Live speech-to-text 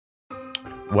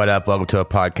What up? Welcome to a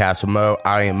podcast with Mo.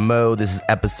 I am Mo. This is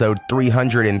episode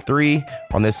 303.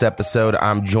 On this episode,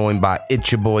 I'm joined by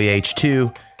It's Your Boy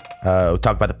H2. We'll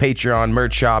talk about the Patreon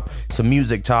merch shop, some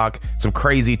music talk, some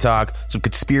crazy talk, some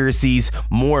conspiracies,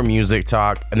 more music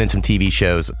talk, and then some TV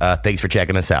shows. Thanks for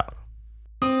checking us out.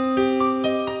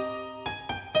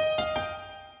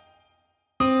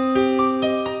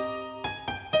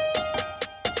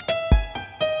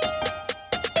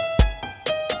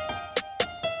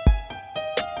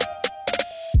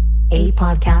 A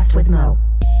podcast with Mo.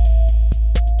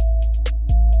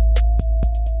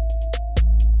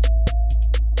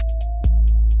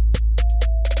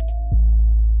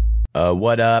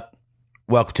 What up?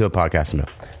 Welcome to a podcast with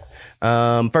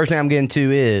Mo. First thing I'm getting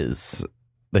to is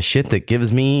the shit that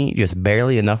gives me just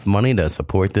barely enough money to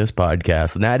support this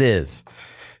podcast, and that is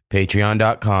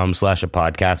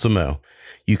patreon.com/a-podcast-with-mo.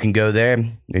 You can go there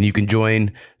and you can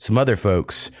join some other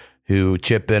folks who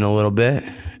chip in a little bit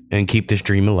and keep this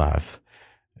dream alive.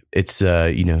 It's,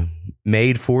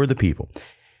 made for the people.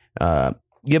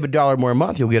 Give $1 more a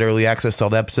month, you'll get early access to all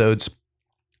the episodes.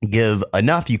 Give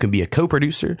enough, you can be a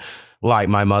co-producer like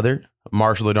my mother,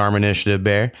 Marshall the Dharma Initiative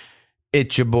Bear,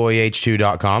 It's Your Boy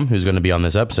H2.com, who's going to be on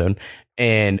this episode,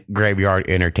 and Graveyard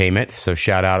Entertainment. So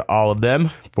shout out all of them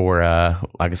for,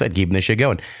 like I said, keeping this shit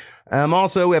going.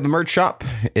 Also, we have a merch shop.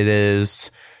 It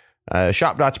is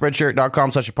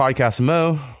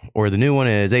shop.spreadshirt.com/a-podcast-with-mo, or the new one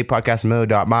is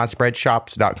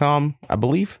apodcastmo.myspreadshops.com, I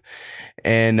believe.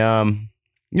 And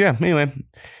anyway,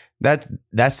 that's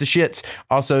the shits.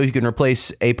 Also, you can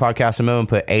replace A Podcast with Mo and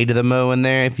put A to the Mo in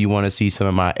there if you want to see some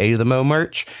of my A to the Mo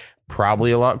merch.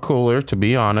 Probably a lot cooler, to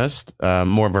be honest.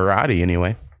 More variety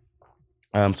anyway.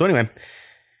 So anyway,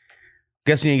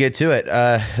 guess we need to get to it.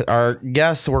 Our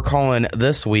guest we're calling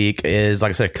this week is,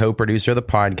 like I said, co-producer of the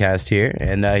podcast here.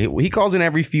 And he calls in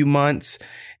every few months.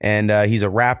 And he's a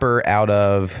rapper out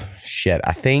of,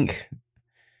 I think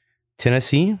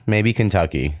Tennessee, maybe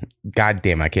Kentucky. God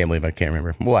damn, I can't believe I can't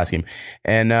remember. We'll ask him.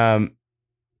 And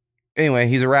anyway,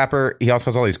 he's a rapper. He also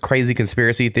has all these crazy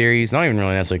conspiracy theories. Not even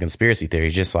really necessarily conspiracy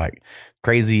theories, just like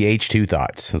crazy H2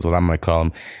 thoughts is what I'm going to call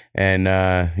them. And,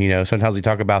 sometimes we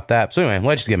talk about that. So anyway,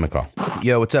 let's just give him a call.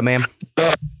 Yo, what's up, man?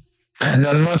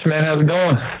 Nothing much, man. How's it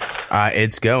going?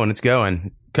 It's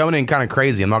going. Coming in kind of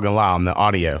crazy, I'm not going to lie, on the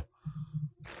audio.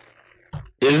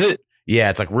 Is it? Yeah,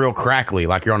 it's like real crackly,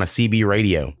 like you're on a CB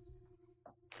radio.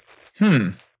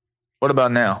 What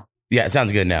about now? Yeah, it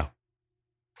sounds good now.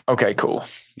 Okay, cool.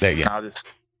 There you go. I'll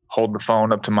just hold the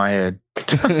phone up to my head.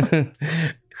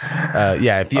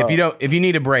 If you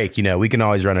need a break, we can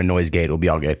always run a noise gate. It'll be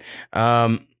all good.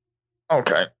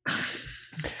 Okay.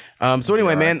 So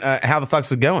anyway, man, how the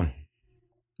fuck's it going?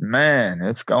 Man,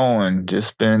 it's going.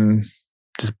 Just been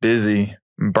busy.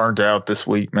 Burnt out this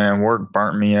week, man. Work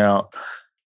burnt me out.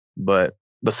 But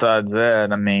besides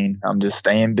that, I'm just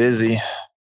staying busy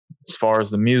as far as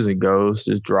the music goes,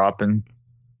 just dropping,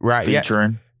 right,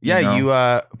 featuring. Yeah, you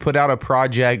put out a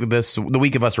project the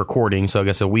week of us recording, so I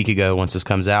guess a week ago once this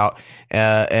comes out.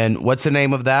 And what's the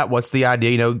name of that? What's the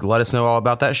idea? Let us know all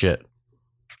about that shit.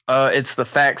 It's the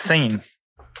Vaccine.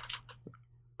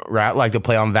 Right, like to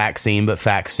play on vaccine, but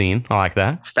vaccine. I like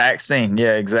that. Vaccine,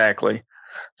 yeah, exactly.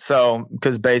 So,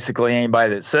 because basically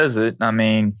anybody that says it,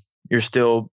 you're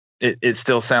still, it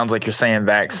still sounds like you're saying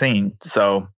vaccine.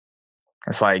 So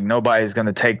it's like nobody's going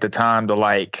to take the time to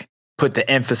put the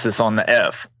emphasis on the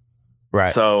F.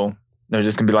 Right. So they're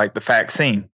just going to be like the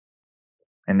vaccine.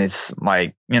 And it's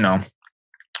like,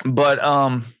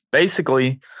 but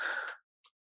basically,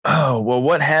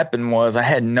 what happened was I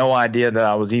had no idea that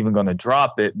I was even going to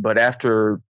drop it. But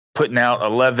after putting out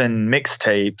 11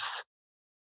 mixtapes,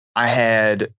 I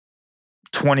had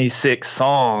 26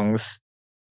 songs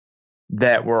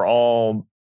that were all,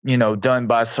 done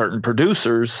by certain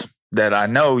producers that I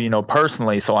know,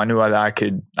 personally. So I knew that I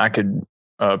could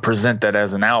present that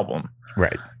as an album.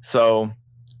 Right. So,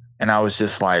 and I was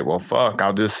just like, well, fuck,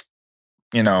 I'll just,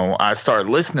 I started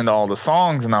listening to all the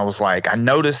songs and I was like, I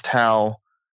noticed how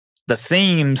the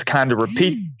themes kind of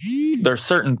repeat. There's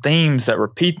certain themes that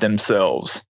repeat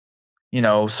themselves.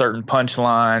 Certain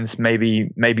punchlines,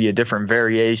 maybe a different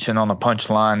variation on a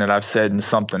punchline that I've said in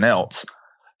something else.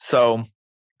 So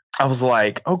I was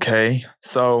like, okay,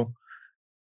 so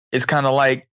it's kind of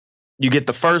like you get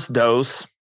the first dose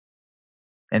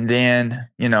and then,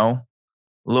 a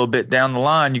little bit down the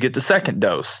line, you get the second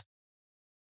dose.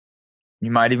 You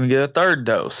might even get a third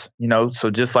dose, so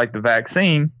just like the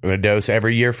vaccine. A dose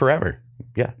every year forever.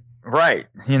 Yeah. Right.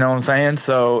 You know what I'm saying?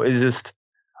 So it's just,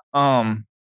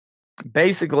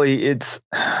 basically it's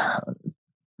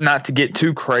not to get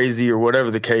too crazy or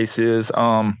whatever the case is,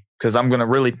 because I'm going to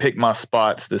really pick my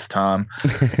spots this time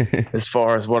as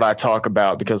far as what I talk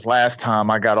about, because last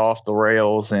time I got off the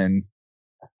rails, and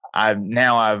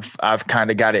I've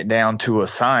kind of got it down to a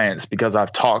science because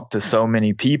I've talked to so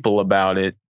many people about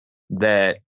it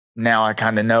that now I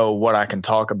kind of know what I can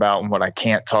talk about and what I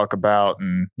can't talk about,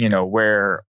 and you know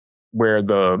where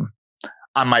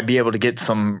I might be able to get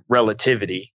some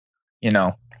relativity, you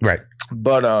know. Right.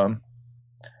 But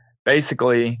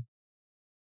basically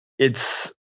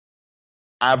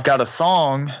I've got a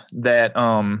song that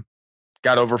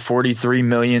got over 43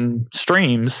 million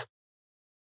streams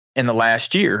in the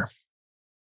last year.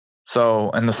 So,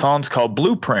 and the song's called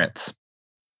Blueprints.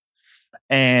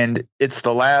 And it's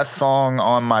the last song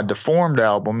on my Deformed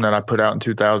album that I put out in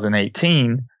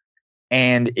 2018.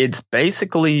 And it's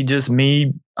basically just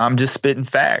me. I'm just spitting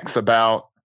facts about,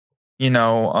 you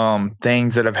know,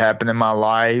 things that have happened in my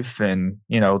life, and,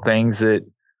 you know, things that,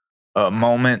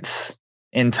 moments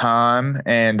in time.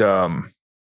 And I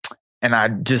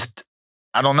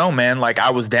don't know, man, like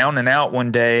I was down and out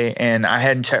one day and I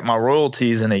hadn't checked my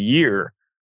royalties in a year.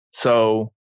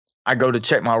 So I go to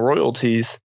check my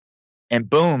royalties and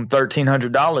boom,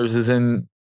 $1,300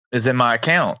 is in my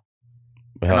account.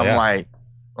 Hell, and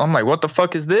I'm like, what the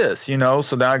fuck is this? You know?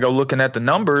 So then I go looking at the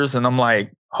numbers and I'm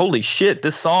like, holy shit,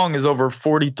 this song is over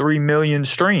 43 million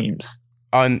streams.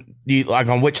 On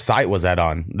which site was that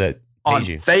on? On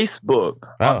Facebook.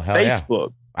 Oh, on hell Facebook.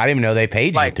 Yeah. I didn't even know they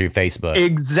paid you through Facebook.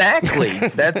 Exactly.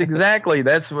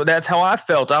 That's how I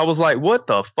felt. I was like, what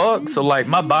the fuck? So like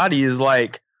my body is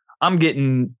like, I'm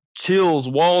getting chills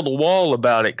wall to wall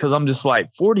about it, because I'm just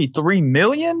like, 43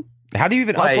 million? How do you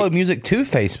even upload music to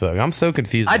Facebook? I'm so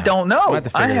confused now. I don't know.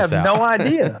 I have no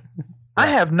idea. I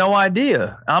have no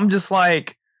idea. I'm just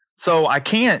like, so I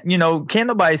can't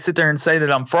nobody sit there and say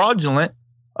that I'm fraudulent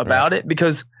about it,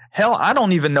 because hell, I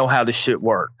don't even know how this shit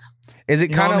works. Is it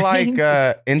kind of like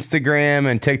Instagram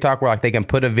and TikTok, where like they can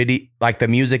put a video, like the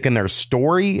music in their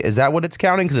story? Is that what it's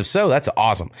counting? Because if so, that's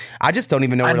awesome. I just don't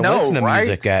even know where to listen to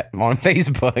music on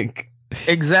Facebook.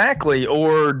 Exactly.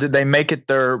 Or did they make it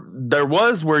there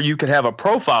was where you could have a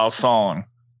profile song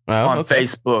on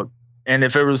Facebook. And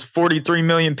if it was 43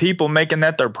 million people making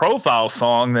that their profile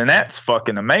song, then that's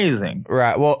fucking amazing.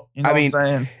 Right. Well, you know I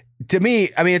mean, to me,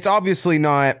 it's obviously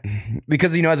not,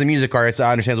 because, you know, as a music artist,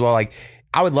 I understand as well, like,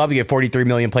 I would love to get 43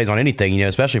 million plays on anything, you know,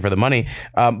 especially for the money.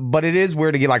 But it is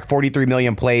weird to get like 43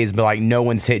 million plays, but like no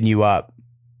one's hitting you up,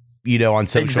 you know, on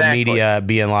social media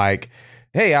being like,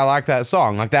 hey, I like that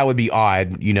song. Like that would be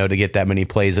odd, you know, to get that many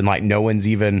plays and like no one's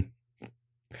even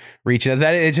reaching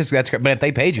that. It's just, that's great. But if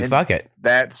they paid you, fuck it.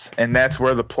 That's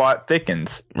where the plot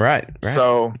thickens. Right.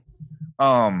 So,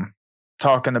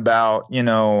 talking about, you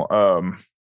know,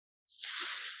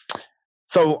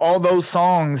 so all those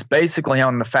songs basically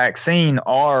on the Vaccine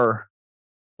are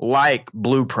like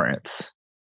blueprints.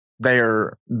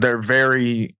 The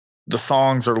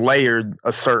songs are layered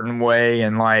a certain way,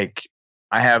 and like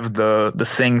I have the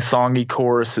sing-songy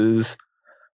choruses,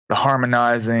 the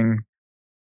harmonizing,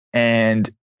 and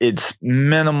it's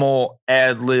minimal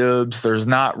ad-libs. There's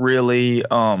not really a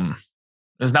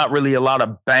lot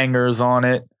of bangers on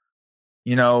it,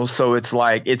 you know, so it's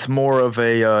like it's more of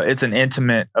it's an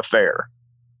intimate affair.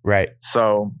 Right.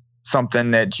 So something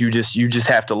that you just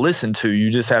have to listen to. You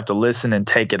just have to listen and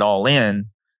take it all in.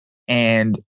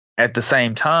 And at the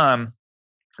same time,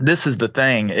 this is the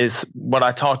thing, is what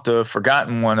I talked to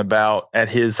Forgotten One about at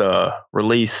his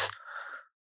release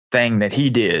thing that he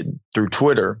did through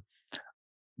Twitter.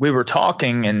 We were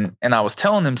talking and I was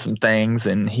telling him some things,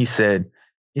 and he said,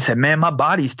 man, my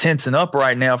body's tensing up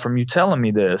right now from you telling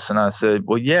me this. And I said,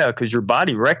 well, yeah, because your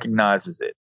body recognizes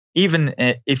it. Even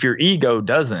if your ego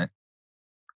doesn't,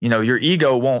 you know, your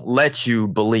ego won't let you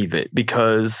believe it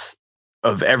because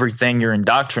of everything you're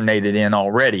indoctrinated in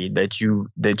already, that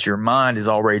your mind is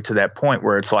already to that point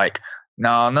where it's like,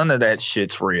 nah, none of that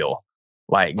shit's real.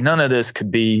 Like none of this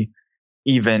could be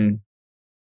even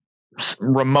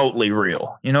remotely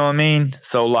real. You know what I mean?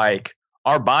 So like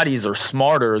our bodies are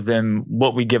smarter than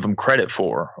what we give them credit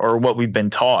for, or what we've been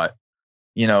taught,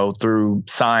 you know, through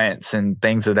science and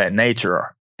things of that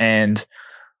nature. And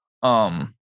the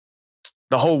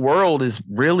whole world is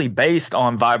really based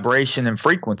on vibration and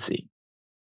frequency.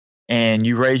 And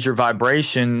you raise your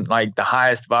vibration, like the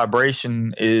highest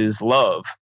vibration is love.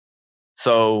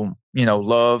 So, you know,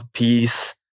 love,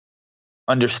 peace,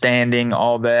 understanding,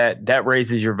 all that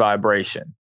raises your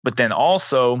vibration. But then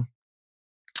also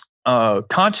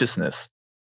consciousness.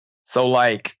 So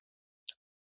like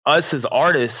us as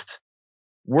artists,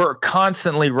 we're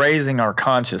constantly raising our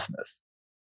consciousness,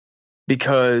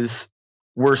 because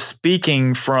we're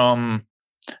speaking from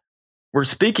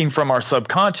our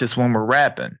subconscious when we're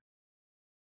rapping.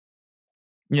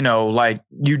 You know, like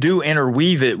you do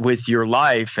interweave it with your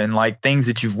life and like things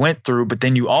that you've went through, but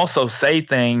then you also say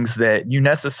things that you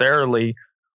necessarily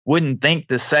wouldn't think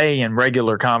to say in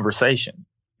regular conversation.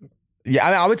 Yeah,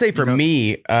 I would say for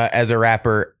me as a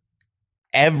rapper,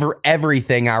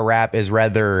 everything I rap is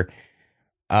rather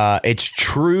it's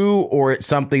true or it's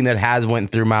something that has went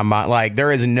through my mind. Like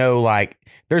there's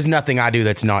nothing I do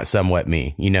that's not somewhat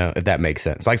me, you know, if that makes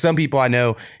sense. Like some people I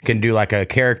know can do like a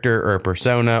character or a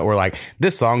persona or like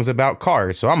this song's about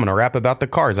cars, so I'm going to rap about the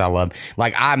cars I love.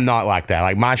 Like I'm not like that.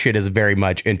 Like my shit is very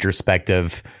much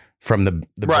introspective from the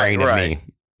brain of me.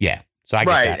 Yeah. So I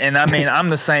get that. And I mean, I'm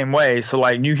the same way. So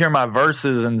like you hear my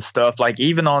verses and stuff, like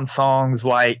even on songs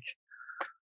like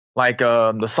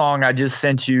the song I just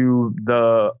sent you,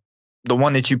 the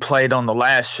one that you played on the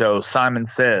last show, Simon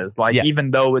Says, like, even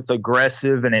though it's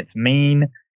aggressive and it's mean,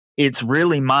 it's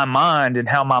really my mind and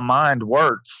how my mind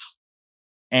works.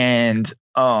 And,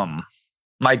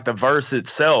 like the verse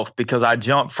itself, because I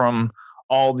jump from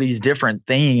all these different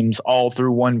themes all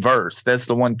through one verse. That's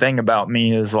the one thing about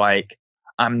me is like,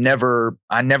 I never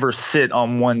sit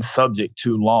on one subject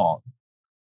too long.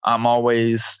 I'm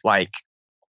always like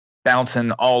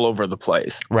bouncing all over the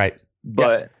place. Right.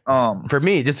 But for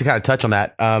me, just to kind of touch on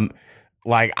that,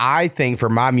 like I think for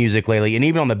my music lately, and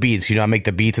even on the beats, you know, I make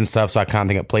the beats and stuff, so I kind of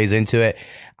think it plays into it.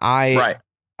 I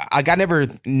never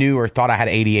knew or thought I had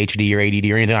ADHD or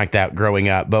ADD or anything like that growing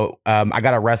up, but I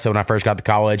got arrested when I first got to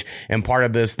college, and part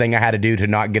of this thing I had to do to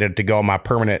not get it to go on my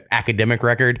permanent academic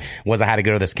record was I had to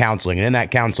go to this counseling, and in that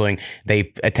counseling,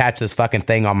 they attached this fucking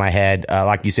thing on my head,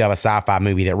 like you see on a sci-fi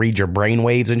movie that reads your brain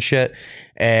waves and shit,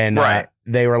 and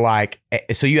they were like,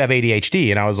 so you have ADHD?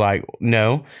 And I was like,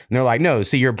 no. And they're like, no,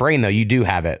 see your brain though, you do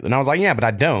have it. And I was like, yeah, but I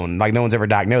don't. Like no one's ever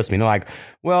diagnosed me. And they're like,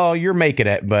 well, you're making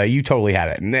it, but you totally have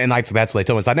it. And like, so that's what they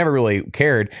told me. So I never really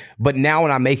cared. But now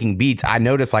when I'm making beats, I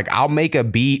notice like I'll make a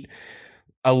beat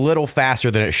a little faster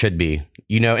than it should be,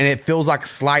 you know, and it feels like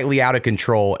slightly out of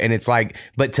control. And it's like,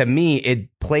 but to me, it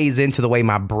plays into the way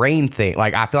my brain thinks.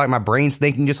 Like, I feel like my brain's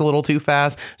thinking just a little too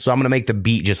fast. So I'm going to make the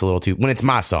beat just a little too, when it's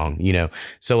my song, you know?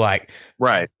 So like,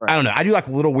 I don't know. I do like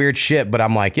little weird shit, but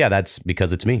I'm like, yeah, that's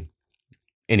because it's me.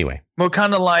 Anyway.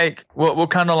 I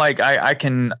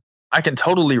can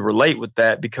totally relate with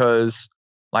that because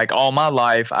like all my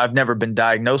life, I've never been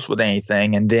diagnosed with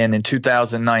anything. And then in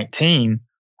 2019,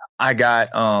 I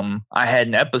had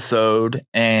an episode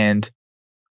and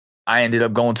I ended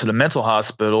up going to the mental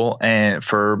hospital and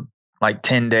for like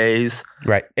 10 days.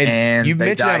 Right. And you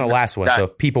mentioned that on the last one. So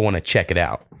if people want to check it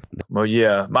out. Well,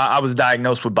 yeah, I was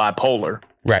diagnosed with bipolar.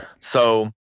 Right.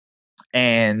 So,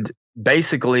 and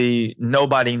basically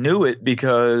nobody knew it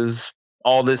because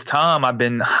all this time I've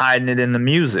been hiding it in the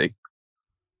music.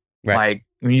 Right. Like,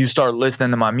 when you start listening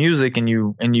to my music and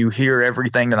you hear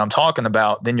everything that I'm talking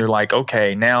about, then you're like,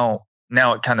 okay, now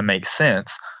it kind of makes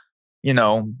sense, you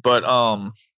know, but,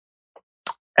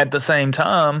 at the same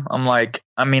time, I'm like,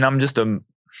 I mean,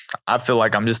 I feel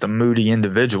like I'm just a moody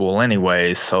individual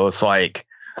anyways. So it's like,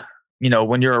 you know,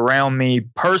 when you're around me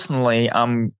personally,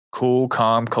 I'm cool,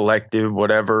 calm, collective,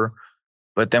 whatever.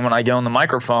 But then when I get on the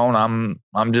microphone,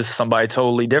 I'm just somebody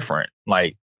totally different.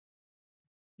 Like,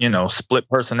 you know, split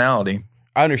personality.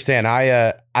 I understand.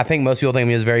 I think most people think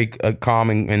me as very calm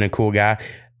and a cool guy.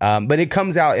 But it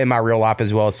comes out in my real life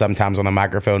as well as sometimes on the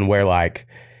microphone where like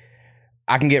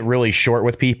I can get really short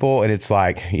with people and it's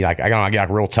like, I get like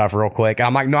real tough real quick. And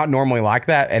I'm like not normally like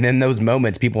that. And in those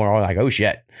moments, people are all like, oh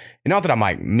shit. And not that I'm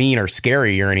like mean or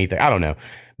scary or anything. I don't know.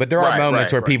 But there are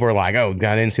moments where people are like, oh,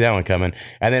 God, I didn't see that one coming.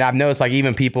 And then I've noticed like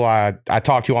even people I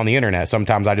talk to on the internet,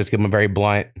 sometimes I just give them a very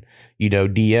blunt, you know,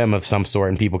 DM of some sort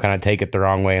and people kind of take it the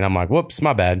wrong way. And I'm like, whoops,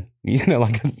 my bad. You know,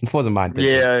 like it wasn't my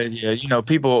intention. Yeah. You know,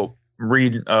 people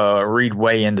read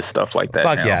way into stuff like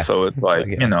that. Now. Yeah. So it's like,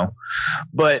 you know,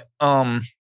 but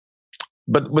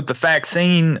with the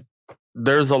vaccine,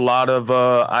 there's a lot of,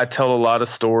 I tell a lot of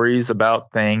stories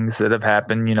about things that have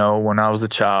happened, you know, when I was a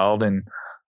child. And,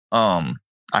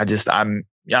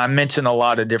 I mention a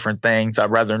lot of different things.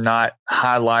 I'd rather not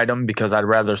highlight them because I'd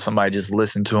rather somebody just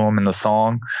listen to them in the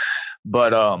song.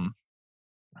 But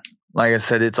like I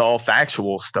said, it's all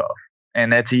factual stuff.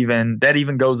 And that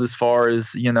even goes as far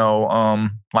as, you know,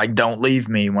 like Don't Leave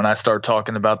Me, when I start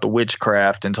talking about the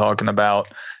witchcraft and talking about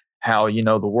how, you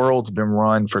know, the world's been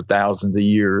run for thousands of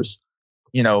years.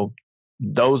 You know,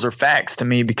 those are facts to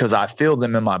me because I feel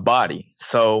them in my body.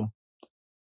 So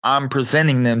I'm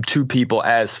presenting them to people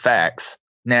as facts.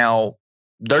 Now,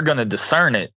 they're going to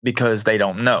discern it because they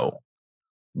don't know.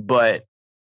 But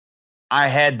I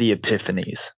had the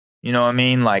epiphanies. You know what I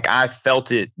mean? Like I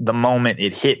felt it the moment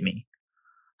it hit me.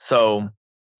 So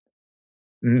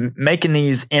making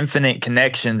these infinite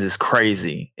connections is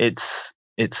crazy. It's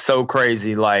so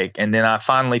crazy. Like, and then I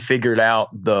finally figured out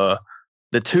the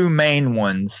two main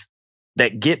ones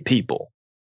that get people.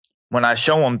 When I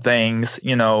show them things,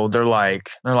 you know, they're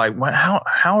like, well,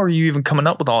 how are you even coming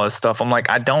up with all this stuff? I'm like,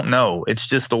 I don't know. It's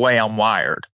just the way I'm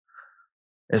wired.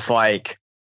 It's like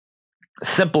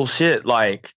simple shit,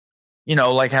 like, you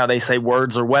know, like how they say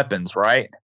words are weapons, right?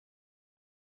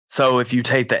 So if you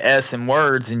take the S in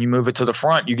words and you move it to the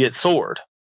front, you get sword.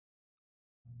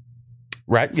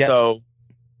 Right. Yeah.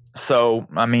 So,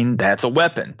 I mean, that's a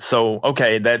weapon. So,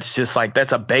 okay, that's just like,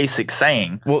 that's a basic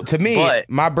saying. Well, to me,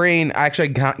 my brain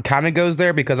actually kind of goes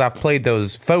there because I've played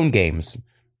those phone games.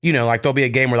 You know, like there'll be a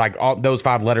game where like all those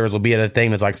 5 letters will be at a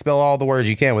thing that's like spell all the words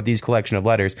you can with these collection of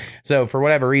letters. So for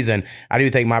whatever reason, I do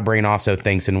think my brain also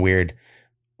thinks in weird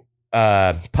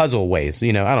puzzle ways.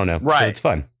 You know, I don't know. Right. So it's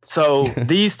fun. So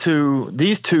these two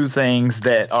things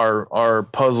that are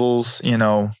puzzles, you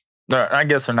know, I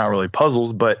guess they're not really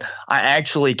puzzles, but I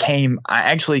actually came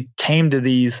to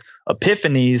these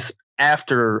epiphanies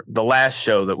after the last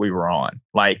show that we were on.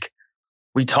 Like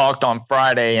we talked on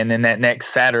Friday, and then that next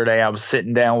Saturday I was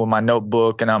sitting down with my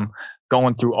notebook and I'm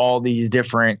going through all these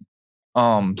different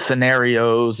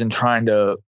scenarios and trying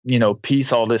to, you know,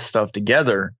 piece all this stuff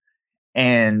together.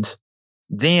 And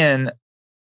then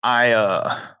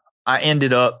I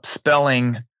ended up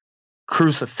spelling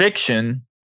crucifixion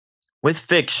with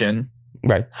fiction.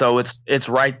 Right. So it's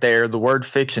right there. The word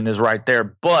fiction is right there,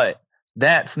 but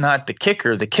that's not the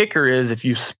kicker. The kicker is if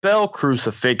you spell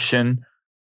crucifixion,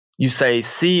 you say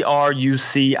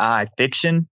CRUCI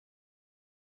fiction.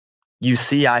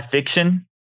 UCI fiction.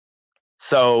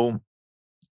 So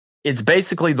it's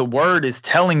basically the word is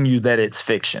telling you that it's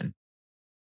fiction.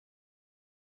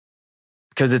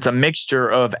 Because it's a mixture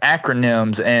of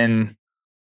acronyms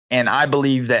and I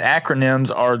believe that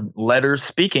acronyms are letters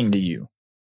speaking to you.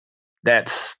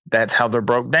 That's how they're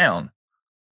broke down.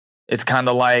 It's kind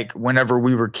of like whenever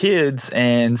we were kids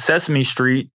and Sesame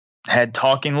Street had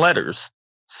talking letters.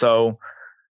 So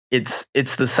it's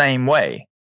the same way.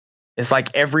 It's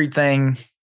like everything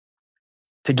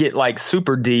to get like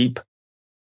super deep.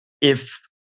 If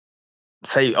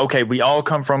say, okay, we all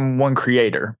come from one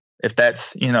creator. If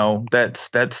that's, you know,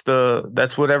 that's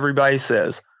what everybody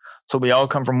says. So we all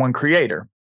come from one creator.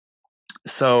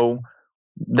 So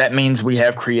that means we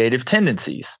have creative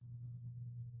tendencies.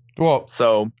 Well,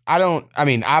 so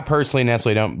I personally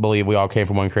necessarily don't believe we all came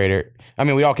from one creator. I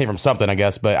mean, we all came from something, I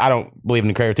guess, but I don't believe in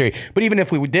the creative theory. But even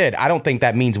if we did, I don't think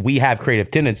that means we have creative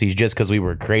tendencies just because we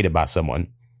were created by someone.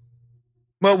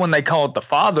 Well, when they call it the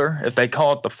Father, if they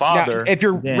call it the Father. Now, if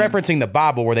you're referencing the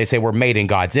Bible where they say we're made in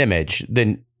God's image,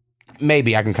 then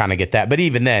maybe I can kind of get that. But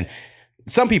even then,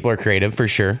 some people are creative for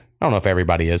sure. I don't know if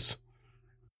everybody is.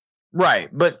 Right.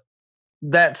 But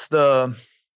that's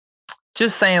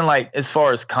just saying, like, as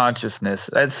far as consciousness,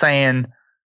 that's saying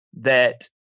that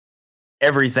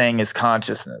everything is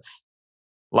consciousness.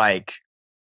 Like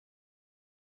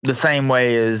the same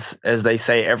way as they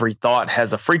say every thought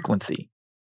has a frequency.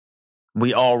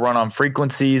 We all run on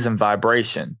frequencies and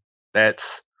vibration.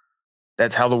 That's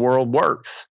how the world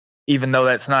works. Even though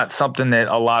that's not something that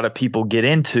a lot of people get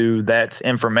into, that's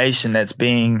information that's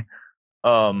being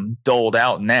doled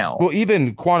out now. Well,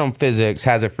 even quantum physics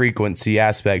has a frequency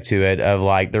aspect to it of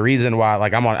like the reason why,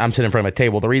 like I'm sitting in front of a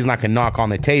table. The reason I can knock on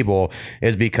the table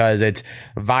is because it's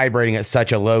vibrating at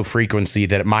such a low frequency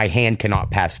that my hand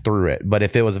cannot pass through it. But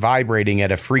if it was vibrating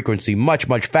at a frequency much,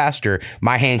 much faster,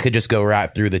 my hand could just go right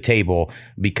through the table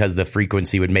because the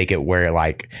frequency would make it where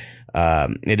like,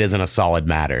 it isn't a solid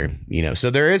matter, you know, so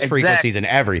there is frequencies in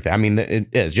everything. I mean, it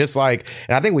is just like,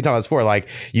 and I think we talked about this before, like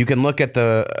you can look at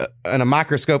in a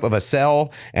microscope of a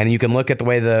cell and you can look at the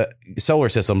way the solar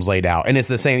system's laid out. And it's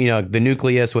the same, you know, the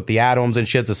nucleus with the atoms and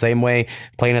shit's the same way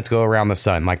planets go around the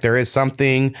sun. Like there is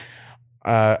something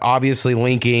obviously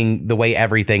linking the way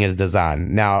everything is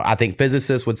designed. Now, I think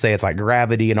physicists would say it's like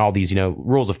gravity and all these, you know,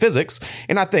 rules of physics.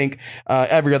 And I think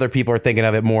every other people are thinking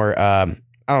of it more,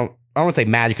 I don't want to say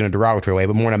magic in a derogatory way,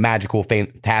 but more in a magical,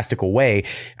 fantastical way.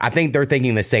 I think they're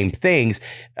thinking the same things.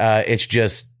 It's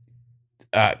just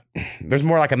there's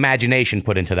more like imagination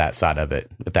put into that side of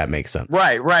it, if that makes sense.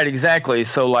 Right, exactly.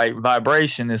 So like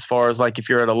vibration, as far as like if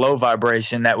you're at a low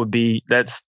vibration,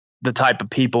 that's the type of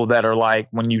people that are like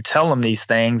when you tell them these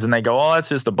things and they go, "Oh, that's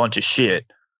just a bunch of shit.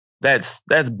 That's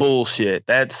bullshit.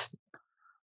 That's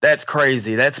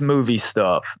crazy. That's movie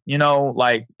stuff." You know,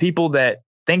 like people that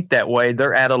think that way,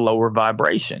 they're at a lower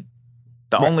vibration.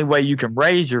 The only way you can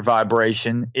raise your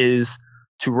vibration is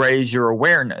to raise your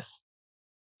awareness.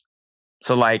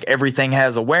 So like everything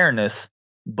has awareness,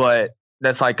 but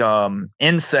that's like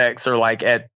insects are like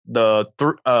at the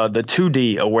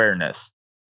 2D awareness.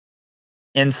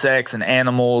 Insects and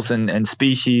animals and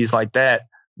species like that,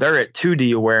 they're at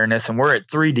 2D awareness and we're at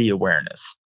 3D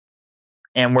awareness.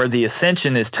 And where the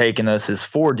ascension is taking us is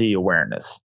 4D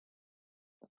awareness.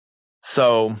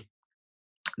 So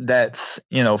that's,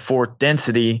 fourth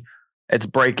density. It's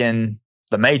breaking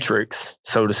the matrix,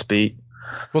 so to speak.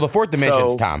 Well, the fourth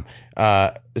dimension's time.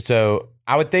 So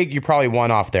I would think you're probably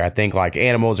one off there. I think like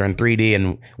animals are in 3D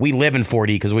and we live in 4D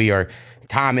because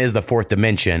time is the fourth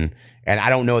dimension. And I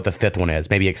don't know what the fifth one is.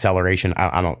 Maybe acceleration.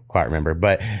 I don't quite remember.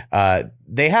 But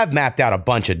they have mapped out a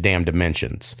bunch of damn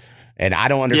dimensions. And I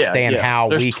don't understand how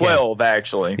There's 12,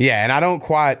 actually. Yeah, and I don't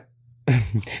quite...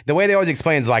 the way they always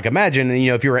explain is like, imagine,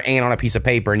 if you're an ant on a piece of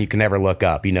paper and you can never look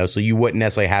up, so you wouldn't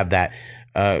necessarily have that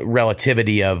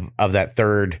relativity of that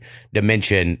third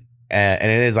dimension.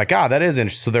 And it is like, that is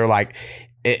interesting. So they're like,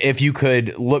 if you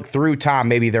could look through time,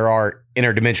 maybe there are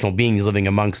interdimensional beings living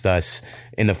amongst us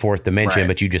in the fourth dimension,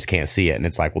 but you just can't see it. And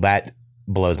it's like, well, that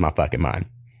blows my fucking mind.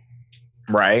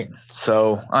 Right.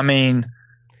 So, I mean...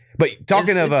 But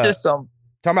talking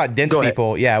about dense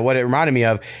people, what it reminded me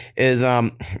of is,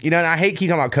 and I hate keep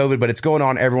talking about COVID, but it's going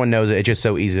on. Everyone knows it. It's just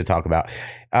so easy to talk about.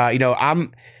 I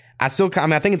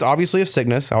think it's obviously a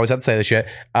sickness. I always have to say this shit.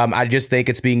 I just think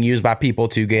it's being used by people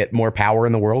to get more power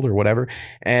in the world or whatever.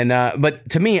 And, but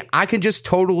to me, I can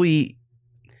totally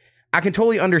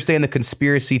understand the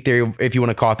conspiracy theory, if you want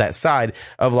to call it that side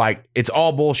of like, it's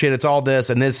all bullshit. It's all this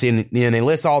and this. And they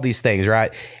list all these things.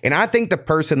 Right. And I think the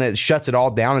person that shuts it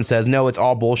all down and says, no, it's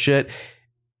all bullshit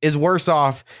is worse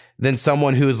off than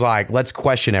someone who's like, let's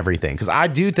question everything. Because I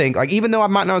do think, like, even though I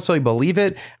might not necessarily believe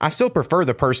it, I still prefer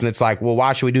the person that's like, well,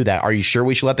 why should we do that? Are you sure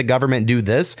we should let the government do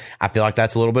this? I feel like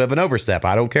that's a little bit of an overstep.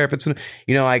 I don't care if it's,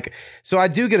 so I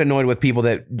do get annoyed with people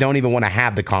that don't even want to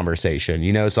have the conversation.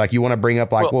 It's like you want to bring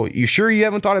up like, well, you sure you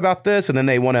haven't thought about this? And then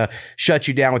they want to shut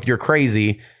you down with you're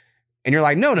crazy. And you're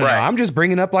like, no, I'm just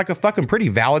bringing up like a fucking pretty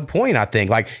valid point, I think.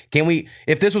 Like,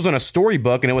 if this was in a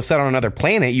storybook and it was set on another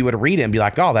planet, you would read it and be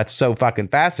like, oh, that's so fucking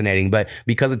fascinating. But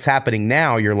because it's happening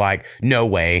now, you're like, no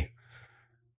way.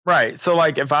 Right. So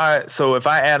like if I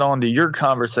add on to your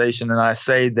conversation and I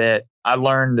say that I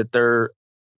learned that there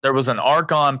was an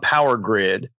Archon power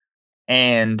grid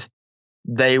and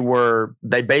they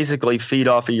basically feed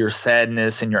off of your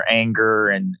sadness and your anger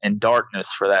and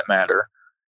darkness for that matter.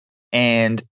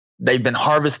 And they've been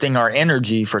harvesting our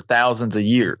energy for thousands of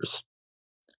years.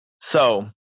 So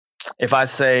if I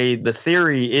say the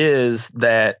theory is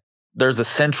that there's a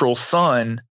central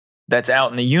sun that's out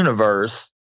in the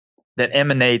universe that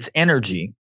emanates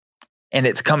energy and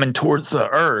it's coming towards the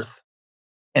earth,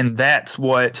 and that's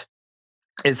what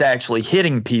is actually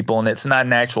hitting people, and it's not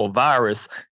an actual virus,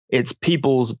 it's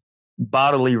people's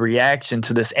bodily reaction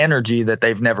to this energy that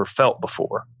they've never felt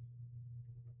before.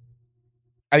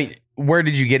 I mean, where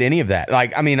did you get any of that?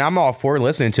 Like, I mean, I'm all for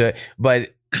listening to it,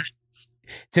 but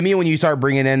to me, when you start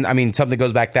bringing in, I mean, something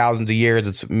goes back thousands of years,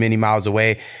 it's many miles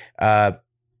away, and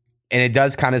it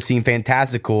does kind of seem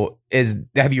fantastical.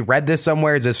 Have you read this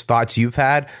somewhere? Is this thoughts you've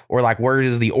had, or like, where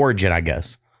is the origin, I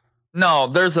guess? No,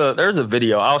 there's a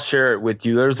video. I'll share it with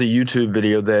you. There's a YouTube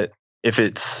video that if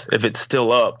it's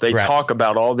still up, they talk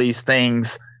about all these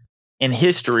things in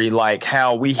history, like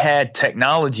how we had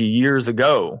technology years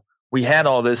ago. We had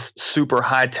all this super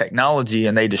high technology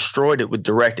and they destroyed it with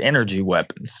direct energy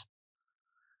weapons.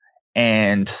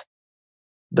 And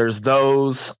there's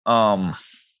those,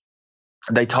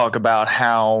 they talk about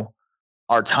how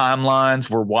our timelines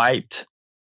were wiped.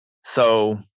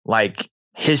 So like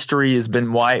history has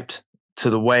been wiped to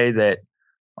the way that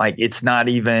like, it's not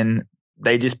even,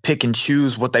 they just pick and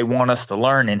choose what they want us to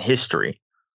learn in history.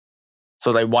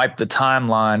 So they wipe the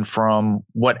timeline from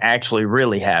what actually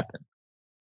really happened.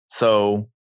 So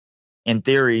in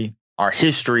theory, our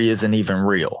history isn't even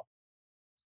real.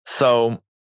 So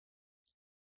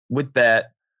with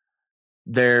that,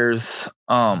 there's,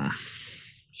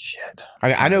 shit.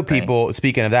 I know people,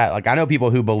 speaking of that, like I know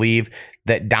people who believe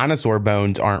that dinosaur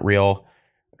bones aren't real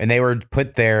and they were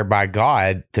put there by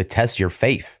God to test your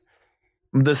faith.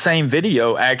 The same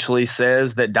video actually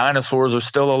says that dinosaurs are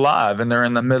still alive and they're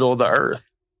in the middle of the earth.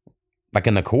 Like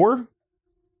in the core?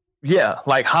 Yeah,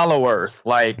 like Hollow Earth,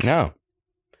 like kind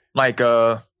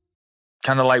of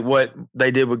like what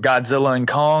they did with Godzilla and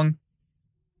Kong,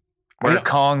 where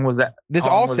Kong was that. This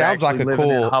all sounds like a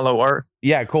cool Hollow Earth.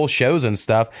 Yeah, cool shows and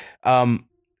stuff. And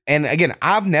again,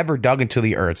 I've never dug into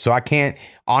the Earth, so I can't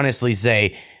honestly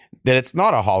say that it's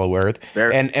not a hollow earth.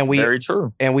 Very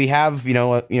true. And we have,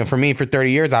 for me, for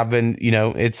 30 years, I've been,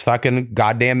 it's fucking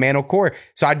goddamn Mano core.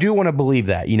 So I do want to believe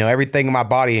that, everything in my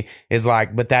body is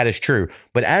like, but that is true.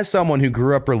 But as someone who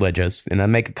grew up religious, and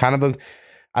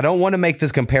I don't want to make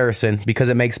this comparison because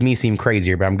it makes me seem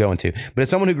crazier, but I'm going to. But as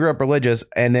someone who grew up religious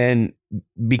and then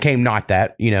became not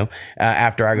that,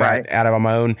 after I got out of on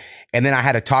my own, and then I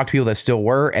had to talk to people that still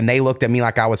were, and they looked at me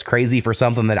like I was crazy for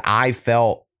something that I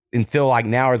felt and feel like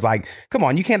now is like, come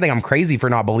on, you can't think I'm crazy for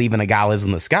not believing a guy lives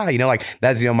in the sky. Like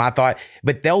that's, my thought,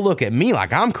 but they'll look at me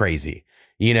like I'm crazy.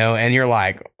 And you're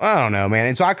like, I don't know, man.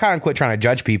 And so I kind of quit trying to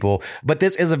judge people. But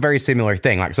this is a very similar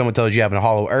thing. Like someone tells you have a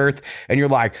hollow earth and you're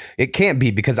like, it can't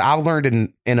be because I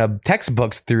learned in a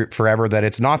textbooks through forever that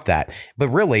it's not that. But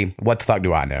really, what the fuck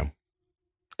do I know?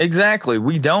 Exactly.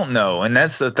 We don't know. And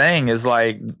that's the thing is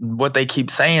like what they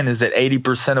keep saying is that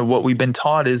 80% of what we've been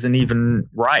taught isn't even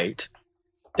right.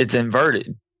 It's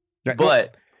inverted. Right.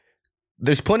 But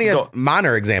there's plenty of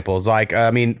minor examples. Like,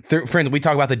 friends, we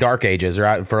talk about the Dark Ages,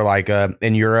 right? For like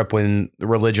in Europe when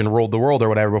religion ruled the world or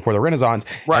whatever before the Renaissance.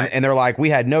 Right. And they're like, we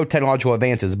had no technological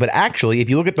advances. But actually, if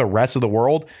you look at the rest of the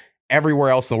world,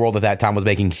 everywhere else in the world at that time was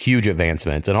making huge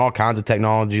advancements and all kinds of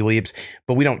technology leaps.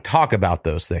 But we don't talk about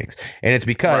those things. And it's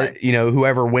because,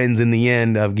 whoever wins in the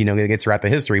end of, gets to write the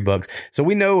history books. So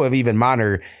we know of even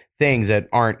minor things that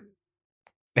aren't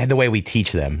the way we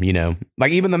teach them,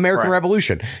 like even the American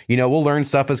Revolution, we'll learn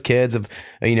stuff as kids of,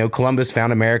 Columbus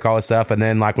found America, all this stuff. And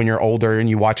then like when you're older and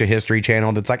you watch a history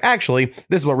channel, that's like, actually,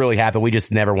 this is what really happened. We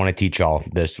just never want to teach y'all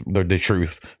the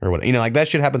truth or what, like that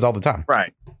shit happens all the time.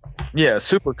 Right. Yeah.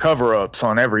 Super cover ups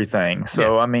on everything.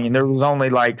 So, I mean, there was only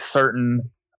like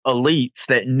certain elites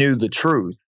that knew the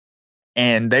truth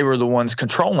and they were the ones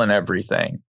controlling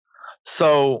everything.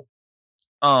 So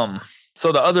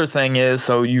the other thing is,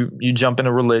 so you jump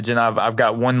into religion. I've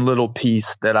got one little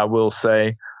piece that I will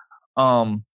say,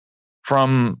 from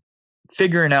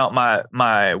figuring out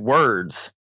my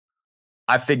words,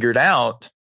 I figured out,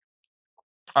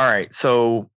 all right.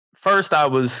 So first I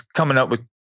was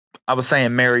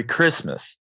saying Merry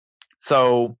Christmas.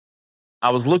 So I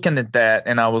was looking at that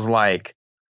and I was like,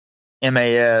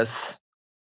 MAS.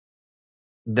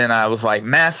 Then I was like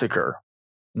massacre.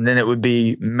 And then it would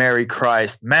be Merry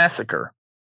Christ Massacre.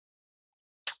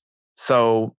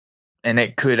 So, and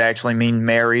it could actually mean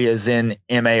Mary as in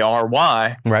Mary.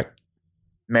 Right.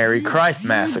 Merry Christ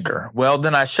Massacre. Well,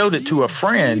 then I showed it to a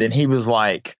friend and he was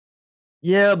like,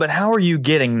 yeah, but how are you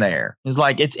getting there? It's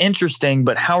like, it's interesting,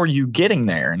 but how are you getting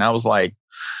there? And I was like,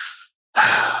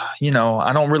 I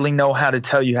don't really know how to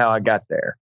tell you how I got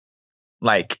there.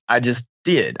 Like, I just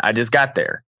got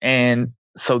there. And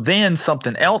so then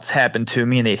something else happened to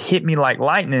me and it hit me like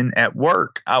lightning at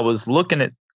work. I was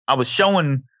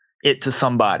showing it to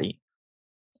somebody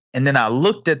and then I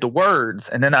looked at the words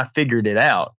and then I figured it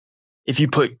out. If you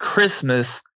put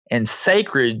Christmas and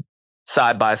sacred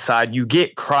side by side, you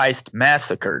get Christ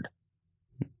massacred.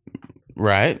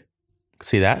 Right.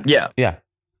 See that? Yeah. Yeah.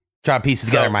 Trying to piece it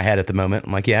together in my head at the moment.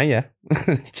 I'm like, yeah.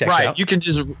 Checks out. You can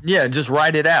just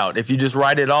write it out. If you just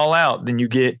write it all out, then you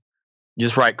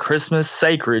just write Christmas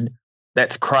sacred.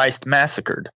 That's Christ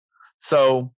massacred.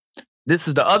 So this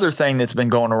is the other thing that's been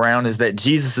going around is that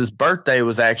Jesus's birthday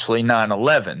was actually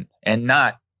 9/11 and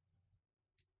not,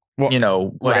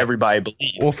 what everybody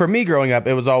believed. Well, for me growing up,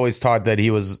 it was always taught that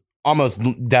he was almost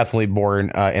definitely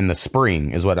born in the spring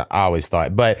is what I always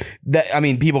thought. But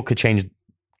people could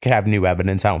have new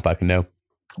evidence. I don't fucking know.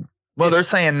 Well, they're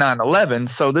saying 9/11.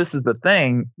 So this is the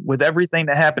thing with everything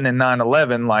that happened in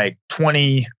 9/11, like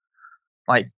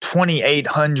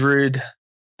 2,800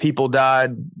 people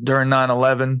died during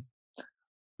 9/11.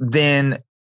 Then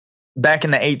back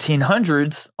in the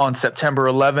 1800s on September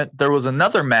 11th, there was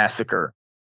another massacre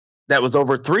that was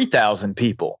over 3,000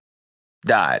 people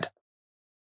died.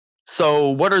 So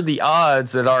what are the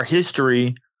odds that our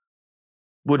history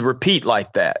would repeat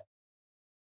like that?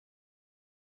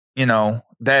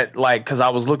 Because I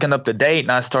was looking up the date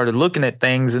and I started looking at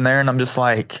things in there and I'm just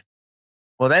like,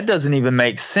 well, that doesn't even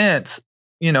make sense,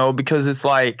 because it's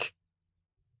like,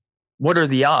 what are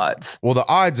the odds? Well, the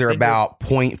odds are about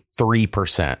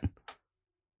 0.3%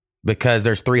 because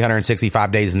there's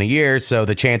 365 days in a year. So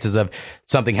the chances of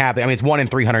something happening, it's 1 in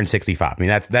 365.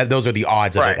 Those are the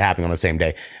odds of it happening on the same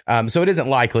day. So it isn't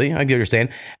likely. I understand.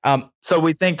 So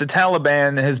we think the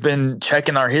Taliban has been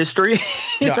checking our history.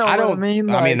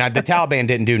 The Taliban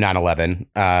didn't do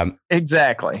 9/11.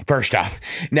 Exactly. First off,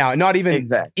 now, not even,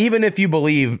 even if you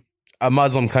believe a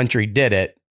Muslim country did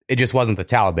it, it just wasn't the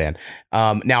Taliban.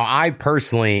 Now, I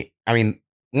personally,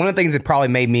 one of the things that probably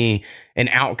made me an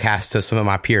outcast to some of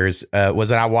my peers was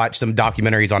that I watched some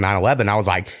documentaries on 9/11. I was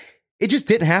like, it just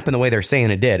didn't happen the way they're saying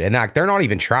it did. And like, they're not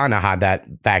even trying to hide that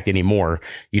fact anymore.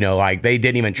 You know, like they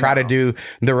didn't even try to do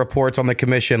the reports on the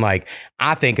commission. Like,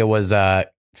 I think it was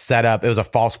set up. It was a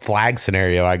false flag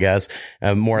scenario, I guess,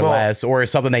 more or less, or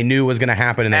something they knew was going to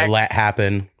happen and they let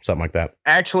happen, something like that.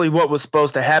 Actually, what was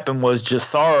supposed to happen was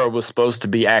GESARA was supposed to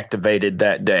be activated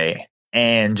that day.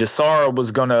 And GESARA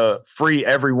was going to free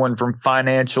everyone from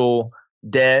financial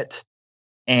debt.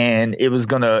 And it was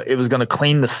gonna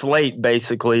clean the slate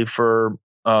basically for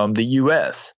the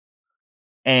U.S.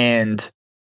 And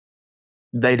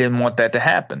they didn't want that to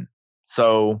happen,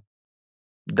 so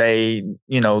they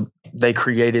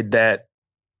created that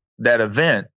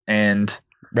event. And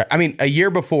I mean, a year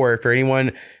before, for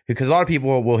anyone, because a lot of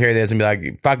people will hear this and be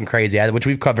like, "Fucking crazy," which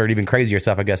we've covered even crazier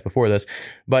stuff, I guess, before this.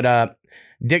 But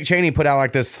Dick Cheney put out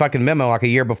like this fucking memo like a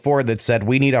year before that said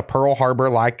we need a Pearl Harbor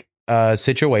like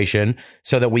situation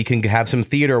so that we can have some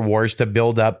theater wars to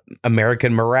build up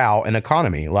American morale and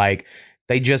economy. Like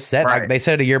they just said, like they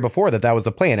said a year before that was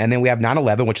the plan. And then we have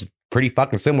 9/11, which is pretty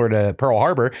fucking similar to Pearl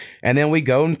Harbor. And then we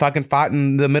go and fucking fight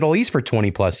in the Middle East for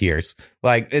 20 plus years.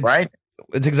 Like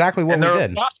it's exactly what we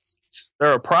did.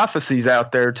 There are prophecies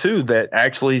out there too that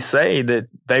actually say that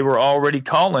they were already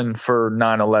calling for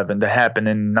 9/11 to happen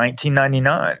in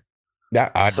 1999.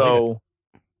 Yeah.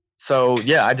 So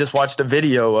yeah, I just watched a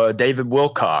video, David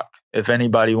Wilcock. If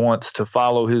anybody wants to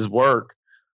follow his work,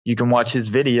 you can watch his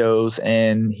videos,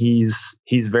 and he's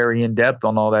very in depth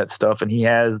on all that stuff. And he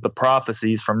has the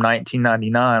prophecies from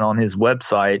 1999 on his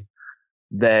website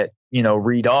that,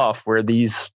 read off where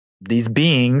these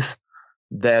beings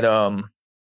that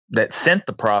sent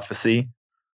the prophecy,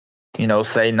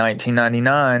 say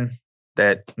 1999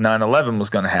 that 9/11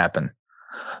 was going to happen.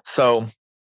 So,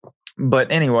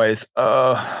 but anyways,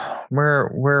 where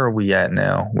are we at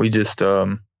now? We just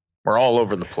we're all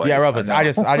over the place. Yeah, Roberts. I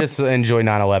just enjoy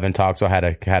 9/11 talk, so I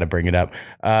had to bring it up.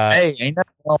 Hey, ain't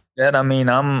nothing wrong with that. I mean,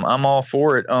 I'm all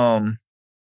for it.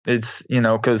 It's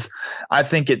because I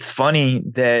think it's funny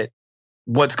that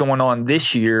what's going on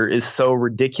this year is so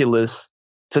ridiculous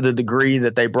to the degree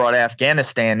that they brought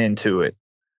Afghanistan into it,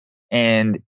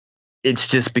 and it's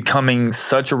just becoming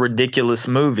such a ridiculous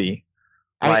movie.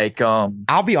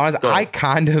 I'll be honest, I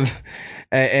kind of,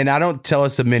 and I don't tell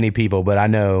us to many people, but I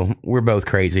know we're both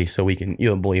crazy, so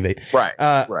you'll believe it. Right.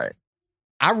 Right.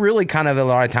 I really kind of a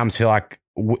lot of times feel like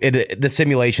the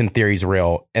simulation theory is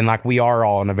real, and like we are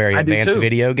all in a very advanced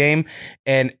video game,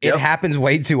 and it happens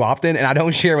way too often. And I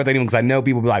don't share with anyone because I know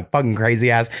people be like fucking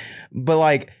crazy ass, but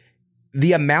like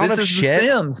the amount of shit. This is The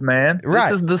Sims, man. Right.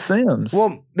 This is The Sims.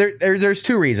 Well, there's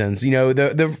two reasons.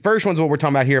 The first one's what we're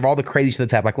talking about here of all the crazy shit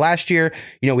that's happened. Like last year,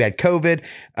 we had COVID,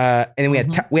 and then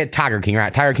we had Tiger King.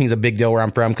 Right, Tiger King's a big deal where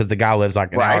I'm from because the guy lives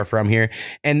like an hour from here.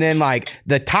 And then like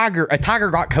a tiger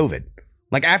got COVID.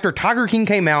 Like after Tiger King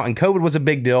came out and COVID was a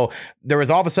big deal, there was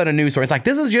all of a sudden a news story. It's like,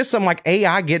 this is just some like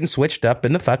AI getting switched up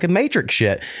in the fucking Matrix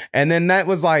shit. And then that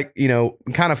was like,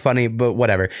 kind of funny, but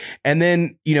whatever. And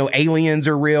then, aliens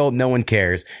are real. No one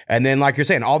cares. And then like you're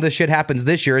saying, all this shit happens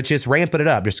this year. It's just ramping it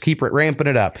up. Just keep it ramping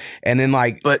it up. And then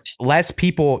but less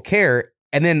people care.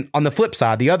 And then on the flip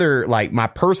side, the other, like my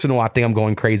personal, I think I'm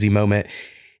going crazy moment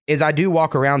is I do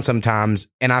walk around sometimes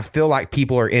and I feel like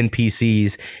people are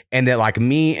NPCs and that like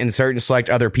me and certain select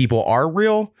other people are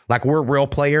real. Like we're real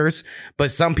players,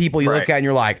 but some people you look at and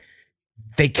you're like,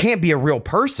 they can't be a real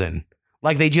person.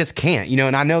 Like they just can't,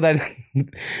 and I know that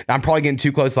I'm probably getting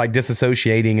too close, like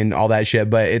disassociating and all that shit,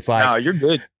 but it's like, no, you're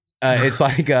good. It's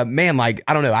like, man, like,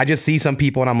 I don't know. I just see some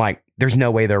people and I'm like, there's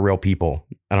no way they're real people.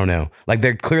 I don't know. Like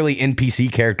they're clearly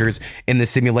NPC characters in the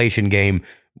simulation game.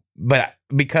 But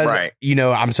because,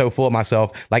 I'm so full of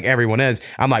myself, like everyone is,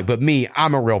 I'm like, but me,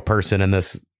 I'm a real person in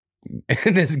this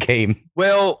game.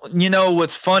 Well,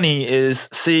 what's funny is,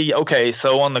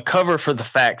 so on the cover for the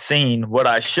vaccine, what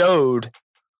I showed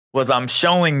was I'm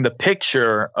showing the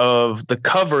picture of the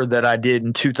cover that I did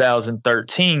in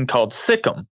 2013 called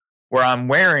Sick'em, where I'm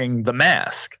wearing the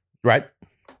mask. Right.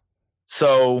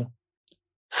 So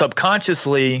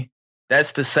subconsciously,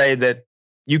 that's to say that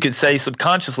you could say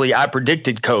subconsciously, I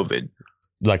predicted COVID.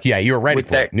 Like, yeah, you were ready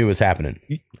for it. Knew it was happening.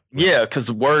 Yeah, because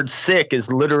the word sick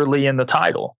is literally in the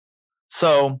title.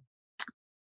 So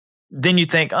then you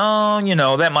think,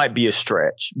 that might be a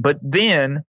stretch. But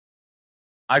then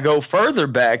I go further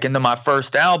back into my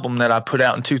first album that I put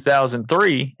out in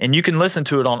 2003, and you can listen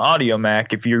to it on Audio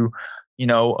Mac if you're,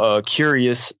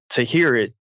 curious to hear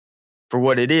it for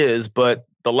what it is. But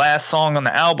the last song on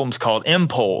the album's called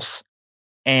Impulse.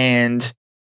 And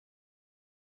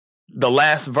the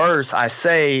last verse, I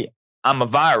say, I'm a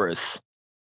virus.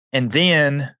 And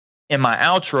then in my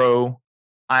outro,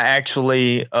 I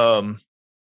actually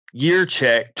year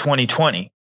check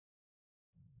 2020.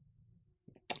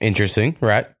 Interesting,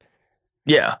 right?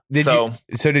 Yeah. Did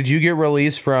you get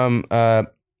released from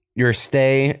your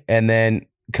stay and then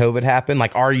COVID happened?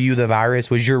 Like, are you the virus?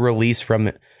 Was your release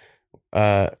from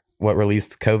what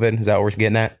released COVID? Is that what we're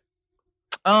getting at?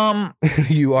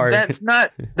 You are. That's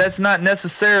not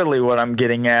necessarily what I'm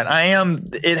getting at.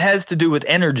 It has to do with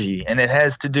energy, and it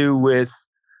has to do with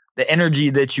the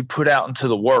energy that you put out into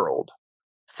the world.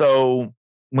 So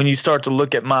when you start to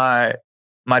look at my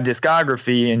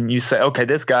discography and you say, okay,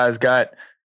 this guy's got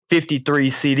 53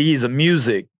 CDs of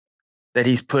music that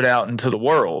he's put out into the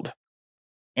world,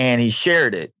 and he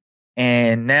shared it.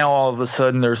 And now all of a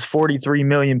sudden there's 43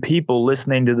 million people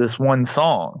listening to this one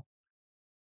song.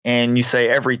 And you say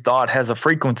every thought has a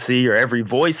frequency, or every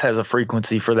voice has a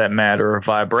frequency for that matter, or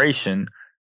vibration.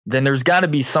 Then there's got to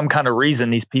be some kind of reason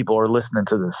these people are listening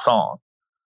to this song.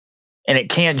 And it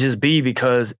can't just be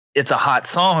because it's a hot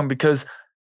song, because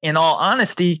in all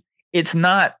honesty, it's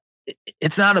not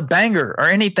a banger or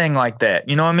anything like that.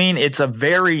 You know what I mean? It's a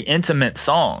very intimate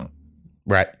song.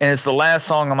 Right. And it's the last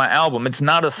song on my album. It's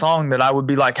not a song that I would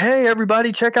be like, hey,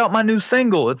 everybody, check out my new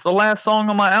single. It's the last song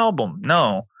on my album.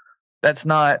 No, that's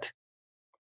not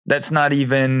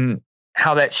even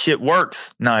how that shit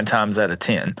works 9 times out of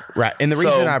 10. Right. And the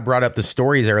reason I brought up the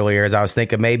stories earlier is I was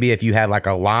thinking maybe if you had like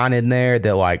a line in there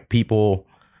that like people,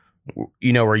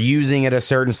 you know, were using at a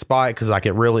certain spot because like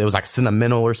it was like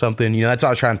sentimental or something. You know, that's what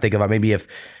I was trying to think about. Maybe if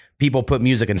people put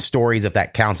music in stories, if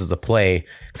that counts as a play,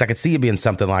 because I could see it being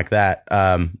something like that.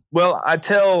 Well, I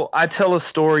tell a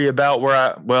story about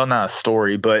not a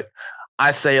story, but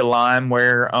I say a line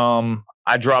where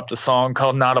I dropped a song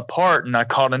called Not Apart, and I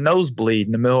caught a nosebleed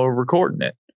in the middle of recording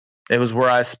it. It was where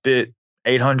I spit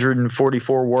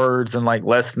 844 words in like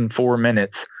less than 4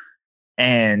 minutes.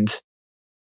 And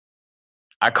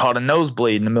I caught a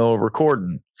nosebleed in the middle of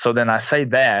recording. So then I say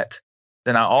that.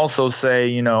 Then I also say,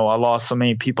 you know, I lost so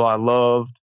many people I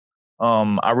loved.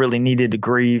 I really needed to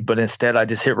grieve, but instead I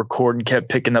just hit record and kept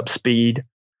picking up speed.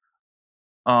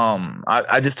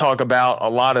 I just talk about a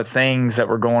lot of things that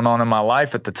were going on in my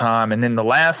life at the time. And then the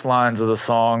last lines of the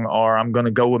song are, I'm going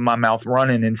to go with my mouth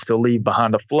running and still leave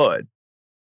behind a flood.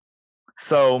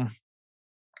 So,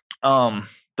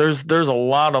 there's a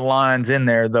lot of lines in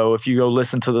there though. If you go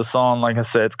listen to the song, like I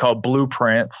said, it's called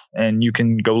Blueprints, and you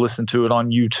can go listen to it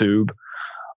on YouTube.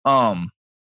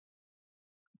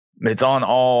 It's on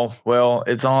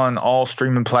all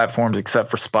streaming platforms except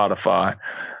for Spotify.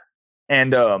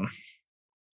 And,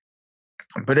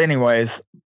 but anyways,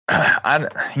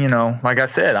 like I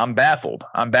said, I'm baffled.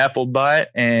 I'm baffled by it.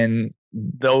 And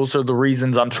those are the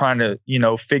reasons I'm trying to,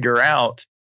 figure out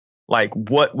like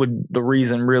what would the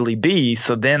reason really be.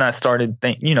 So then I started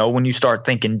when you start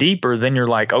thinking deeper, then you're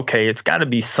like, okay, it's got to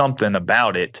be something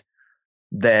about it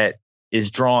that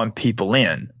is drawing people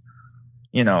in,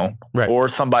 right. Or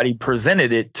somebody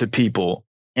presented it to people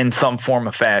in some form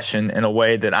of fashion in a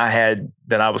way that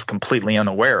I was completely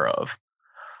unaware of.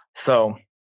 So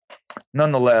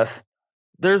nonetheless,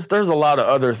 there's a lot of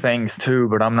other things too,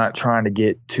 but I'm not trying to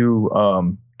get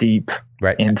too deep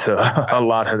into a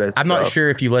lot of this I'm stuff. not sure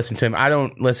if you listen to him. I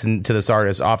don't listen to this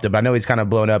artist often, but I know he's kind of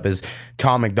blown up as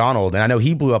Tom McDonald, and I know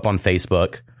he blew up on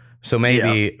Facebook. So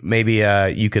maybe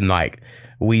you can like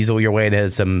weasel your way to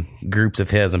some groups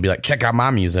of his and be like, check out my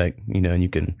music, and you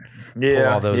can pull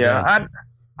all those in.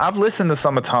 I've listened to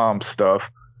some of Tom's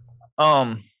stuff.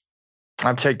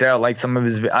 I've checked out like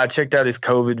I checked out his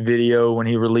COVID video when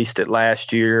he released it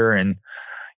last year, and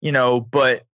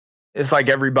but it's like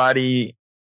everybody's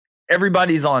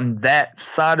on that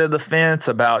side of the fence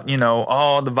about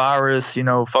the virus,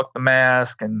 fuck the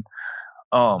mask, and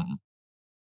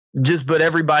but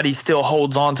everybody still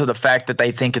holds on to the fact that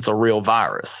they think it's a real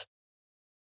virus.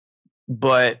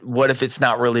 But what if it's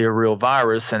not really a real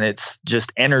virus and it's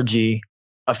just energy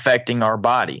affecting our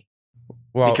body?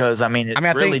 Well, because I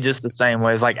really just the same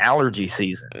way as like allergy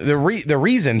season. The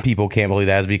reason people can't believe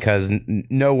that is because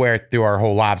nowhere through our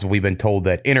whole lives have we been told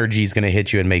that energy is going to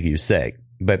hit you and make you sick.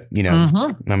 But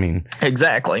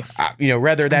exactly.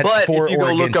 Whether that's but for if you or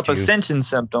go look against up you. ascension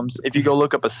symptoms,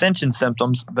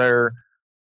 they're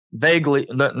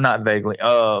not vaguely.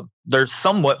 They're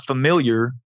somewhat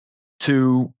familiar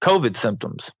to COVID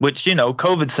symptoms, which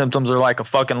COVID symptoms are like a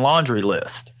fucking laundry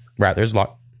list. Right. There's a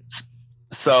lot.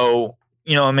 So.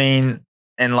 You know what I mean?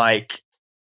 And like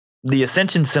the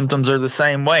ascension symptoms are the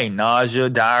same way.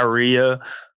 Nausea, diarrhea,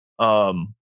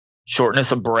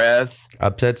 shortness of breath.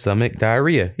 Upset stomach,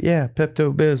 diarrhea. Yeah,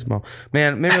 Pepto-Bismol.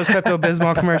 Man, maybe those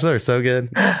Pepto-Bismol commercials are so good.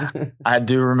 I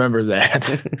do remember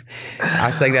that.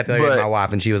 I sang that to my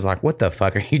wife and she was like, what the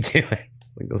fuck are you doing?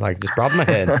 I was like, just problem my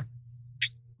head.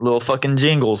 Little fucking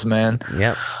jingles, man.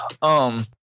 Yep.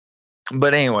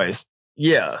 But anyways,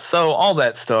 yeah. So all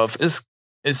that stuff is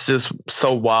it's just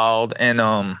so wild,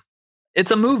 and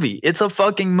it's a movie. It's a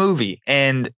fucking movie.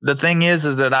 And the thing is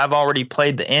that I've already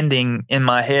played the ending in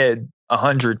my head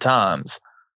 100 times.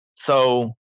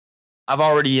 So I've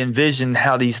already envisioned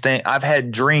how these things. I've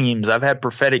had dreams. I've had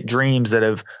prophetic dreams that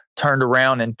have turned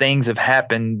around, and things have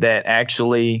happened that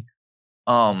actually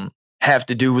have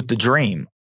to do with the dream.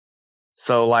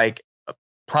 So like a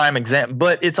prime example,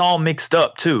 but it's all mixed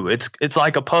up too. It's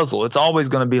like a puzzle. It's always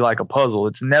going to be like a puzzle.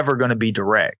 It's never going to be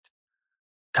direct.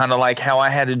 Kind of like how I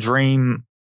had a dream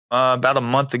about a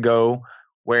month ago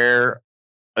where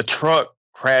a truck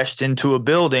crashed into a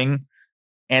building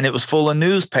and it was full of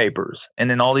newspapers. And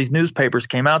then all these newspapers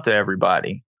came out to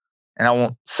everybody. And I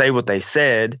won't say what they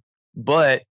said,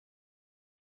 but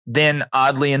then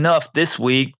oddly enough, this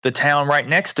week, the town right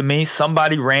next to me,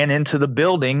 somebody ran into the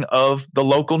building of the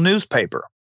local newspaper.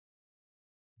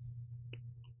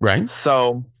 Right.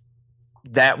 So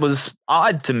that was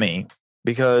odd to me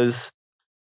because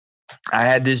I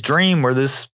had this dream where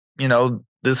this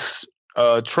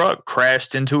truck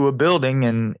crashed into a building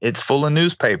and it's full of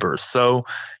newspapers. So,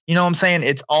 you know what I'm saying?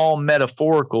 It's all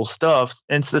metaphorical stuff.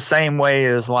 It's the same way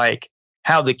as like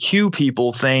how the Q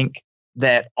people think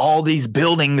that all these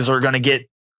buildings are going to get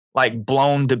like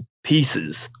blown to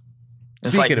pieces.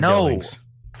 It's Speaking of no. buildings.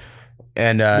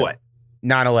 And What?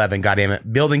 9/11,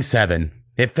 goddammit. Building 7.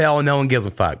 It fell and no one gives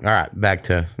a fuck. All right, back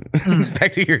to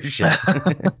your shit.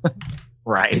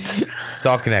 Right. It's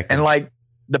all connected. And like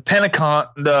the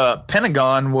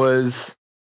Pentagon was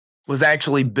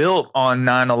actually built on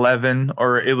 9/11,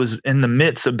 or it was in the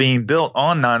midst of being built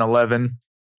on 9/11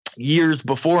 years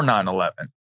before 9/11.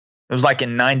 It was like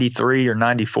in 93 or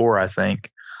 94, I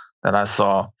think, that I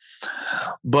saw.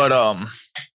 But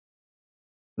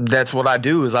that's what I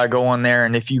do is I go on there,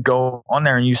 and if you go on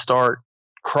there and you start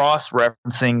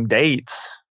cross-referencing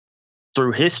dates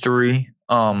through history,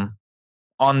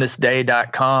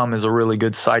 onthisday.com is a really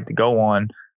good site to go on,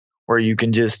 where you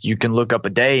can look up a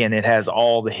day and it has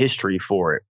all the history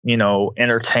for it. You know,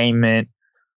 entertainment,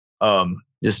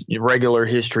 just regular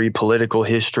history, political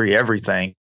history,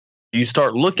 everything. You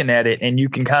start looking at it and you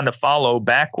can kind of follow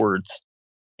backwards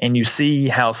and you see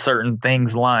how certain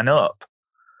things line up.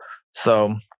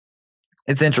 So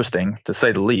it's interesting to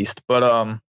say the least,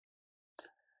 but,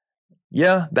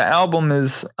 yeah, the album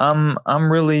is, I'm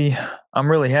really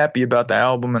happy about the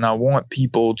album, and I want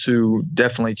people to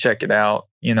definitely check it out,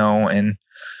 you know, and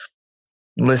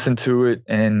listen to it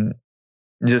and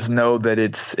just know that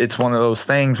it's one of those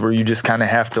things where you just kind of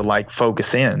have to like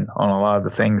focus in on a lot of the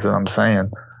things that I'm saying.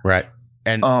 Right.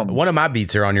 And one of my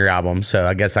beats are on your album, so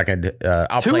I guess I could.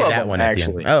 I'll play that one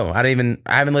actually. At the end. Oh,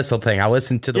 I haven't listened to the thing. I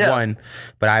listened to the one,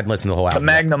 but I hadn't listened to the whole album.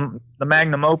 The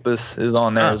Magnum Opus is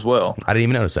on there as well. I didn't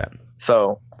even notice that.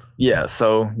 So yeah,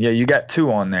 you got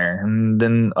 2 on there, and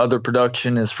then other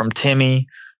production is from Timmy.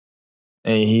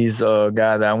 And he's a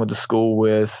guy that I went to school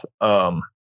with.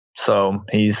 So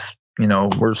he's, you know,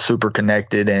 we're super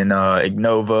connected, and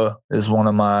Ignova is one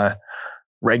of my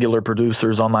regular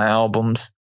producers on my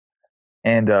albums.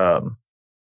 And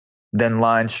then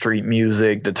Line Street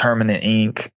Music, Determinate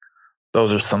Inc.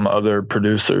 Those are some other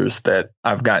producers that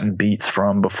I've gotten beats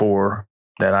from before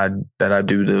that I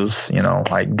do those, you know,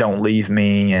 like Don't Leave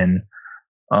Me and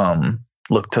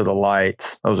Look to the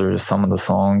Lights. Those are just some of the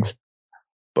songs.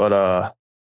 But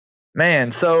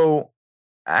man, so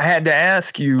I had to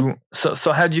ask you,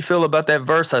 so how'd you feel about that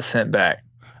verse I sent back?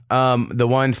 The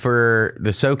one for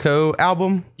the Soko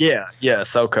album. Yeah,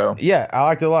 Soko. Yeah, I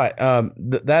liked it a lot.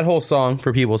 That whole song,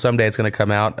 for people, someday it's going to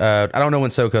come out. I don't know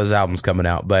when Soko's album's coming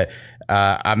out, but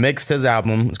I mixed his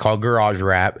album. It's called Garage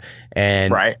Rap,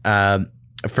 and right.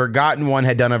 Forgotten One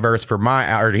had done a verse for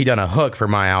he done a hook for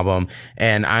my album,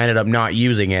 and I ended up not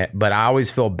using it. But I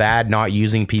always feel bad not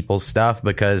using people's stuff,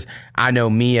 because I know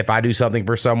me, if I do something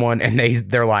for someone and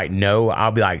they're like, no,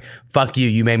 I'll be like, fuck you,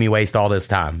 you made me waste all this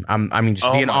time.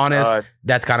 Just being honest, God.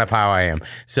 That's kind of how I am.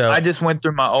 So I just went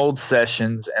through my old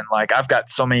sessions, and like I've got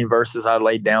so many verses I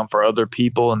laid down for other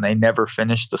people, and they never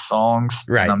finished the songs.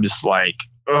 Right. And I'm just like,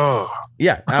 oh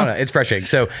yeah, I don't know. It's frustrating.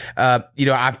 So,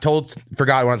 I've told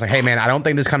Forgotten One, I was like, hey man, I don't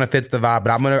think this kind of fits the vibe,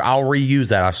 but I'll reuse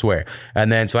that, I swear.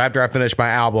 And then, so after I finished my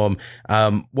album,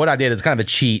 what I did is kind of a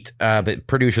cheat, but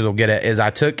producers will get it, is I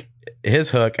took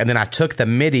his hook and then I took the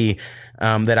MIDI,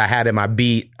 that I had in my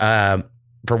beat,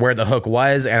 for where the hook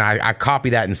was, and I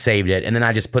copied that and saved it, and then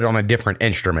I just put it on a different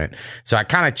instrument. So I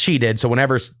kind of cheated. So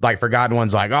whenever like Forgotten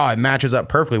One's like, oh, it matches up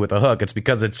perfectly with the hook, it's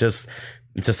because it's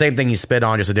the same thing you spit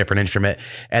on, just a different instrument.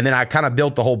 And then I kind of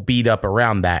built the whole beat up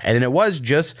around that. And then it was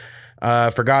just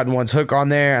Forgotten One's hook on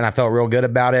there, and I felt real good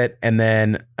about it. And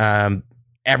then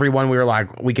everyone we were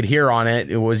like, we could hear on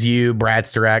it. It was you,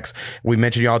 Bradster X. We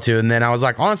mentioned y'all too. And then I was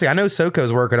like, honestly, I know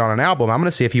Soko's working on an album. I'm going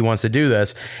to see if he wants to do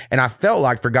this. And I felt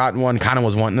like Forgotten One kind of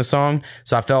was wanting the song.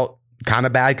 So I felt kind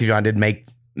of bad because I did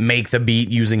make the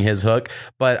beat using his hook.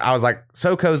 But I was like,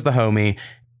 Soko's the homie.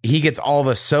 He gets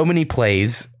so many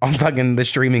plays on fucking the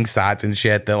streaming sites and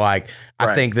shit that like,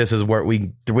 I think this is where we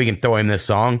can throw him this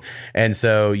song. And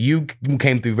so you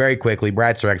came through very quickly.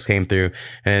 Bradster X came through,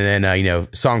 and then,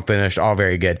 song finished, all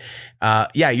very good.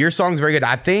 Yeah, your song's very good.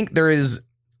 I think there is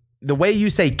the way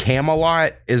you say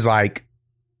Camelot is like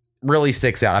really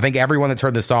sticks out. I think everyone that's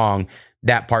heard the song,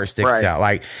 that part sticks out.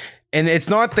 Like, and it's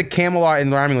not the Camelot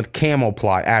and rhyming with camel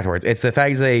plot afterwards. It's the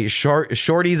fact that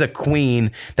Shorty's a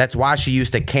queen. That's why she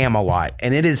used to Camelot.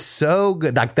 And it is so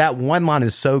good. Like that one line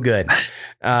is so good.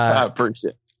 I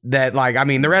appreciate it. That like, I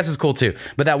mean, the rest is cool too.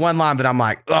 But that one line that I'm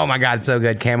like, oh my God, it's so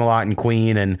good. Camelot and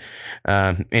queen. And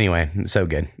anyway, it's so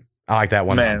good. I like that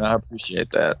one. Man, I appreciate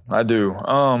that. I do.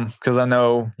 Because I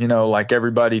know, like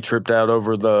everybody tripped out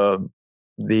over the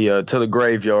To the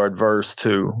Graveyard verse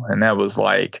too. And that was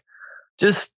like,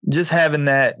 just having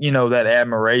that, that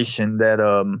admiration,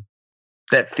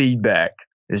 that feedback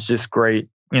is just great.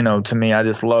 To me, I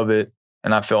just love it.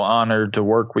 And I feel honored to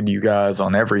work with you guys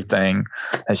on everything.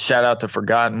 And shout out to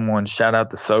Forgotten One, shout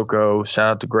out to Soko, shout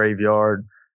out to Graveyard,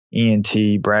 ENT,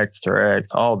 Bradster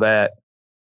X, all that.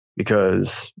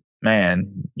 Because,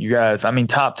 man, you guys, I mean,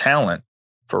 top talent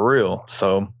for real.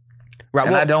 So, right.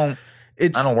 And well, I don't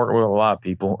work with a lot of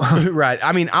people. Right.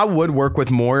 I mean, I would work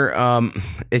with more.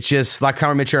 It's just like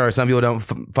Conor Mitchell, or some people don't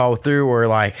follow through, or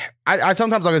like I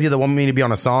sometimes I'll get people that want me to be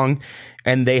on a song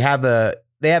and they have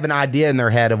an idea in their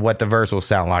head of what the verse will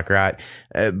sound like. Right.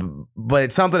 But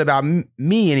it's something about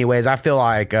me anyways. I feel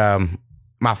like,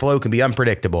 my flow can be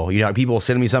unpredictable. People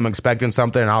send me something expecting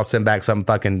something and I'll send back something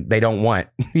fucking they don't want.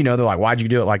 They're like, why'd you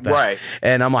do it like that? Right.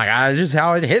 And I'm like, just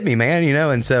how it hit me, man.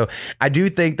 And so I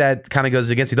do think that kind of goes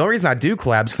against you. The only reason I do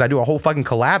collabs is because I do a whole fucking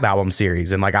collab album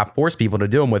series and like I force people to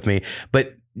do them with me.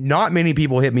 But not many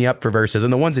people hit me up for verses,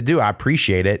 and the ones that do, I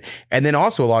appreciate it. And then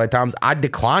also a lot of times I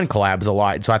decline collabs a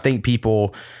lot. So I think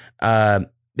people,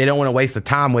 they don't want to waste the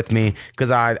time with me because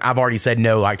I've already said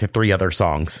no like to 3 other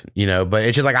songs, but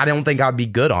it's just like I don't think I'd be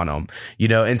good on them,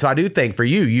 and so I do think for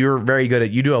you're very good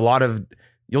at,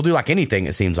 you'll do like anything,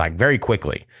 it seems like, very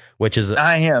quickly, which is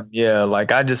I am. Yeah,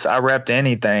 like I rap to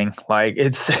anything. Like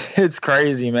it's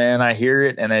crazy, man. I hear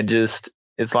it and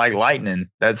it's like lightning.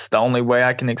 That's the only way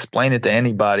I can explain it to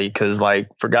anybody, because like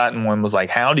Forgotten One was like,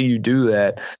 how do you do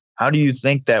that? How do you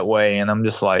think that way? And I'm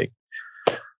just like,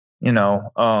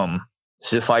 it's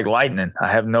just like lightning.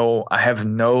 I have no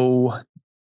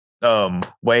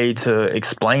way to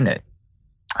explain it.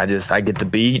 I get the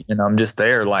beat and I'm just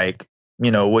there, like,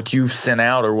 what you've sent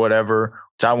out or whatever,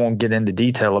 which I won't get into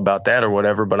detail about that or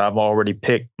whatever, but I've already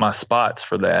picked my spots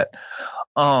for that.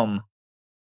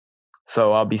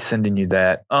 So I'll be sending you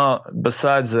that.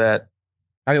 Besides that,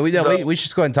 I mean, we should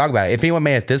just go ahead and talk about it. If anyone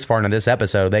made it this far into this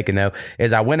episode, they can know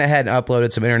is I went ahead and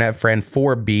uploaded some Internet Friend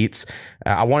 4 beats.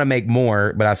 I want to make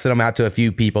more, but I sent them out to a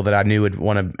few people that I knew would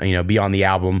want to, be on the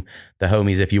album, the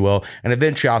homies, if you will. And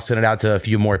eventually I'll send it out to a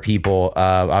few more people.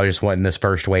 I was just wanting this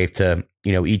first wave to,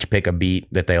 each pick a beat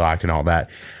that they liked and all that.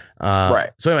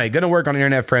 Right. So anyway, going to work on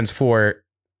Internet Friends 4.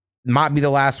 Might be the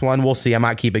last one. We'll see. I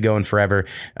might keep it going forever.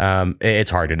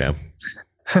 It's hard to know.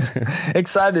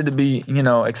 excited to be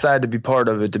part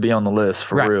of it, to be on the list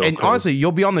for real. And honestly,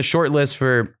 you'll be on the short list.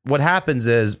 For what happens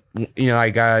is,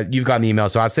 you've gotten the email.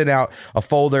 So I send out a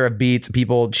folder of beats.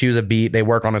 People choose a beat, they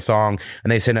work on a song,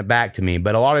 and they send it back to me.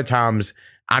 But a lot of times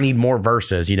I need more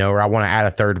verses, or I want to add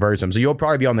a third verse. So you'll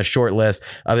probably be on the short list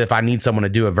of if I need someone to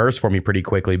do a verse for me pretty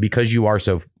quickly, because you are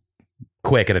so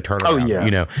quick at a turnaround. Oh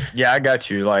yeah, yeah, I got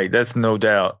you. Like that's no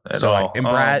doubt at all. Like,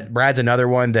 and Brad's another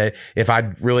one that if I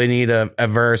really need a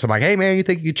verse, I'm like, hey man, you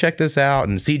think you could check this out?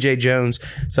 And CJ Jones,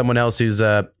 someone else who's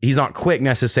he's not quick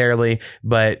necessarily,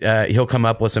 but he'll come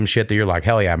up with some shit that you're like,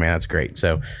 hell yeah, man, that's great.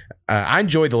 So I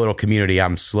enjoy the little community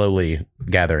I'm slowly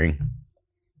gathering.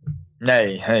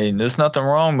 Hey, there's nothing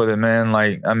wrong with it, man.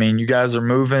 Like, I mean, you guys are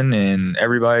moving and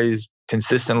everybody's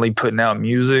consistently putting out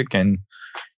music, and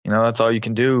that's all you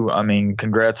can do. I mean,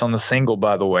 congrats on the single,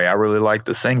 by the way. I really like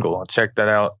the single. Check that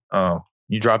out.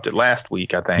 You dropped it last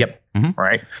week, I think. Yep. Mm-hmm.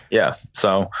 Right? Yeah.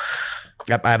 So,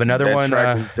 yep. I have another one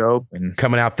dope and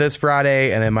coming out this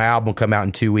Friday, and then my album will come out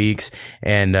in 2 weeks,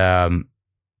 and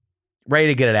ready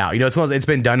to get it out. It's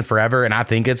been done forever, and I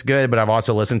think it's good, but I've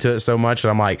also listened to it so much that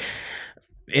I'm like,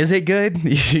 is it good?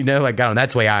 Like, I don't know.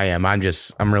 That's the way I am. I'm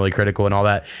really critical and all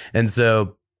that. And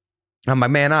so I'm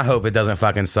like, man, I hope it doesn't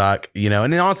fucking suck, you know.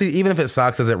 And then honestly, even if it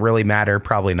sucks, does it really matter?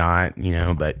 Probably not, you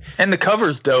know. But And the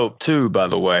cover's dope too, by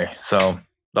the way. So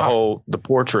the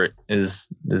portrait is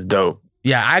dope.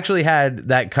 yeah, I actually had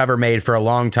that cover made for a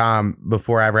long time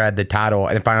before I ever had the title,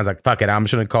 and finally I was like, fuck it, I'm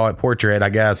just gonna call it Portrait, I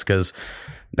guess, because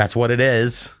that's what it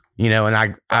is, you know.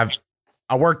 And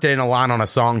I worked it in a line on a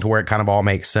song to where it kind of all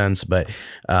makes sense, but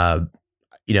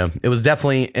you know, it was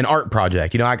definitely an art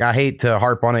project. You know, I hate to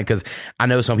harp on it because I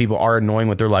know some people are annoying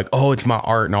with, they're like, oh, it's my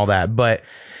art and all that. But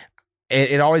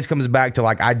it always comes back to,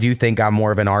 like, I do think I'm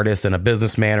more of an artist than a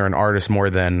businessman, or an artist more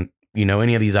than, you know,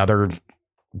 any of these other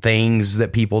things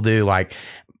that people do. Like,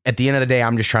 at the end of the day,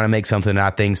 I'm just trying to make something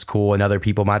that I think's cool and other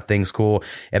people might think's cool.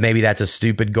 And maybe that's a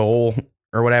stupid goal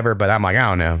or whatever, but I'm like, I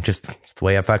don't know, just it's the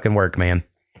way I fucking work, man.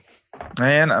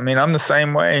 Man, I mean, I'm the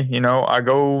same way. You know, I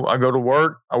go to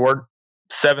work. I work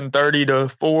 7:30 to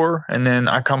 4, and then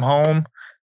I come home,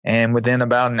 and within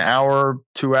about an hour,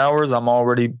 2 hours, I'm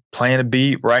already playing a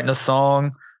beat, writing a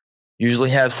song.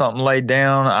 Usually have something laid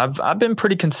down. I've been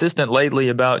pretty consistent lately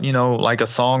about, you know, like a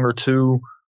song or two,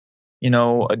 you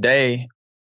know, a day.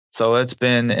 So it's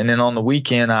been, and then on the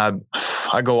weekend, I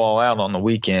go all out on the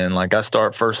weekend. Like, I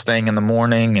start first thing in the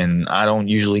morning, and I don't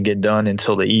usually get done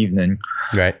until the evening.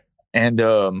 Right. And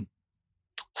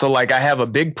so, like, I have a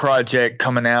big project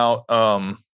coming out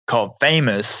called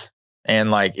Famous,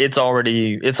 and like it's like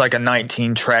a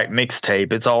 19-track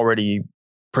mixtape. It's already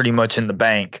pretty much in the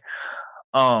bank.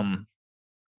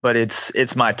 But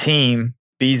it's my team: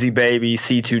 Beezy Baby,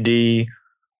 C2D,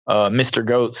 Mr.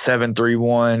 Goat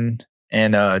 731,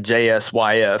 and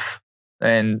JSYF.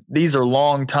 And these are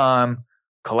longtime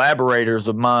collaborators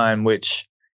of mine, which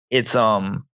it's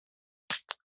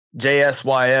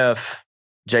JSYF,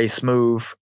 J Smooth.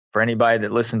 For anybody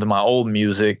that listened to my old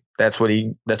music, that's what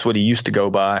he used to go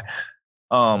by.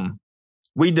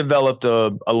 We developed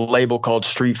a label called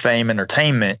Street Fame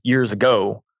Entertainment years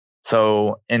ago.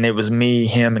 So, and it was me,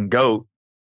 him, and Goat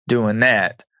doing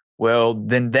that. Well,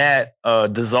 then that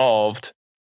dissolved,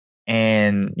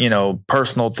 and, you know,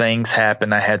 personal things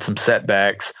happened. I had some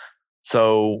setbacks.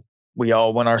 So we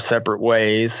all went our separate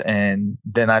ways, and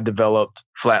then I developed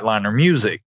Flatliner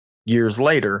Music years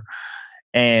later.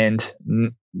 And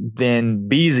then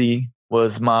Beezy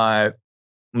was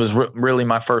really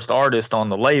my first artist on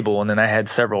the label, and then I had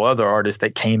several other artists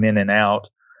that came in and out,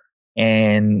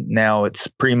 and now it's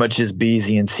pretty much just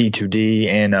Beezy and C2D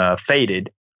and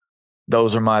Faded.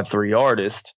 Those are my three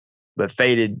artists, but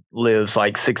Faded lives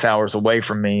like 6 hours away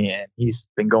from me, and he's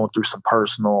been going through some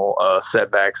personal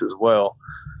setbacks as well.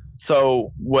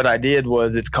 So what I did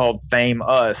was, it's called Fame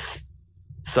Us.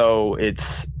 So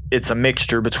it's a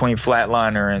mixture between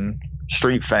Flatliner and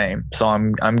Street Fame. So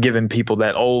I'm giving people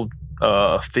that old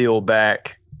feel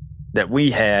back that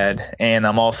we had, and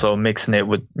I'm also mixing it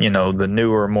with, you know, the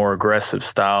newer, more aggressive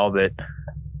style that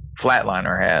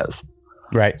Flatliner has.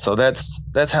 Right. So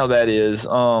that's how that is.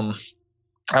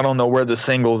 I don't know where the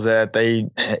single's at.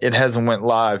 It hasn't went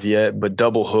live yet, but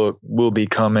Double Hook will be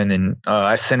coming, and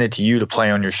I sent it to you to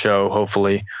play on your show.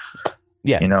 Hopefully,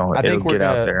 yeah, you know, I think it'll get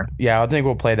out there. Yeah, I think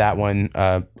we'll play that one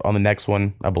on the next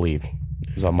one. I believe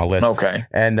is on my list. Okay,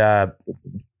 and I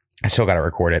still got to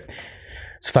record it.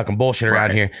 It's fucking bullshit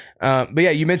around here. But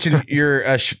yeah, you mentioned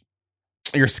your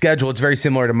schedule. It's very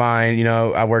similar to mine. You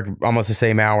know, I work almost the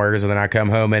same hours, and then I come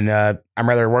home, and I'm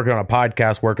rather working on a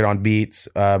podcast, working on beats,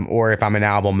 or if I'm in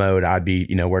album mode, I'd be,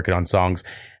 you know, working on songs.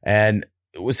 And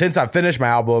since I finished my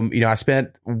album, you know, I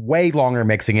spent way longer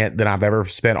mixing it than I've ever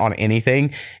spent on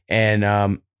anything.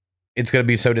 And it's going to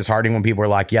be so disheartening when people are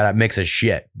like, yeah, that mix is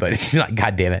shit. But it's like,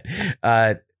 God damn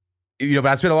it. You know,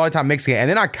 but I spent a lot of time mixing it. And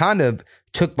then I kind of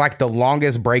took like the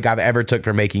longest break I've ever took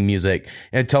from making music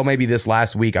until maybe this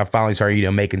last week. I finally started, you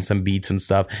know, making some beats and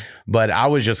stuff. But I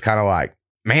was just kind of like,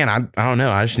 man, I don't know.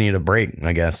 I just needed a break,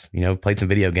 I guess, you know, played some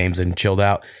video games and chilled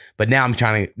out. But now I'm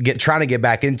trying to get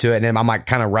back into it. And then I'm like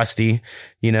kind of rusty,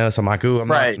 you know, so I'm like, ooh,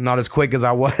 I'm not as quick as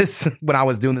I was when I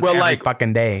was doing this every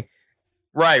fucking day.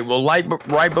 Right. Well,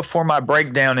 right before my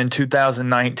breakdown in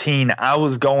 2019, I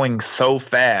was going so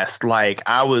fast. Like,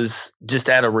 I was just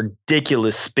at a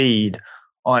ridiculous speed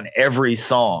on every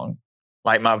song,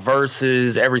 like my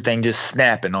verses, everything just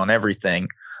snapping on everything.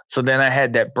 So then I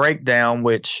had that breakdown,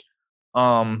 which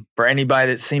for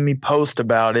anybody that's seen me post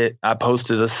about it, I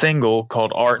posted a single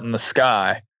called Art in the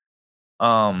Sky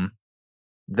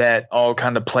that all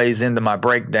kind of plays into my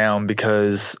breakdown,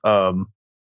 because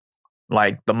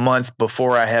like the month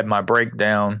before I had my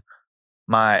breakdown,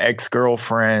 my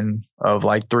ex-girlfriend of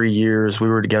like 3 years, we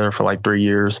were together for like 3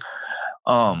 years,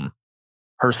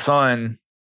 her son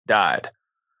died,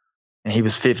 and he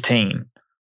was 15.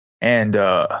 And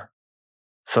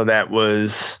So that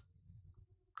was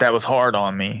hard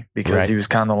on me because he was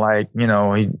kind of like,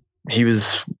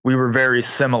 we were very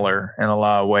similar in a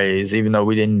lot of ways, even though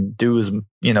we didn't do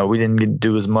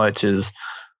as much as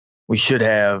we should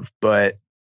have, but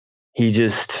he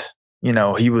just, he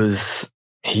was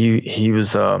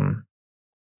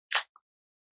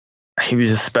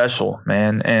just special,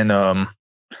 man. And,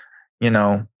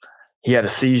 he had a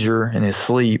seizure in his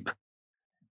sleep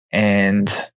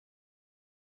and,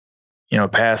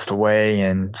 passed away.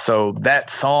 And so that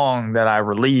song that I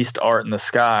released, Art in the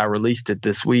Sky, I released it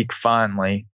this week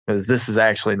finally, because this is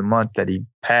actually the month that he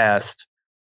passed.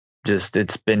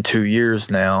 It's been 2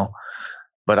 years now,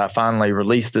 but I finally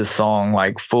released this song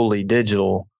like fully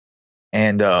digital.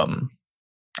 And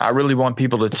I really want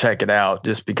people to check it out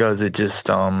just because it's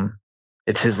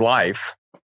his life.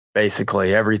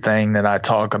 Basically, everything that I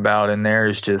talk about in there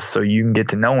is just so you can get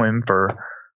to know him for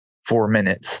 4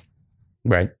 minutes.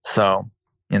 Right. So,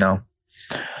 that's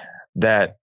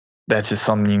just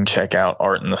something you can check out,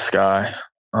 Art in the Sky.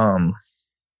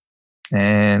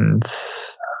 Anything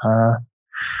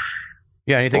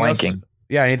else?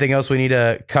 Yeah, anything else we need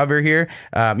to cover here?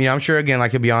 I'm sure again,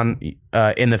 like he'll be on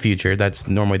in the future. That's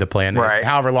normally the plan. Right.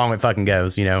 However long it fucking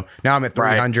goes. Now I'm at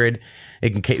 300. Right.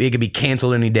 It could be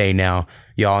canceled any day now.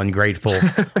 Y'all ungrateful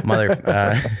mother.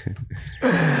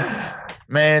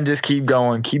 Man, just keep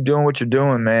going. Keep doing what you're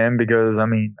doing, man, because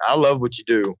I love what you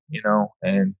do,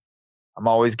 and I'm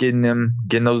always getting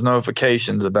those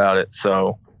notifications about it.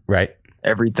 So right.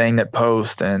 Everything that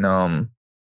posts and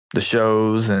the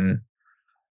shows, and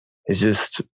it's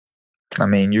just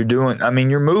you're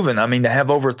moving. To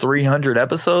have over 300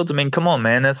 episodes, come on,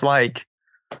 man. That's like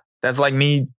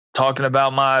me talking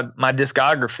about my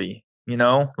discography,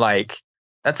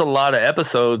 that's a lot of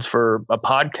episodes for a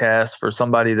podcast for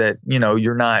somebody that,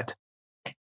 you're not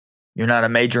a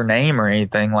major name or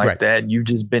anything like that. You've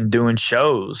just been doing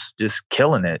shows, just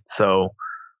killing it. So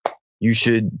you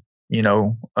should,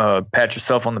 pat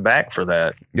yourself on the back for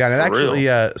that. Yeah. And I actually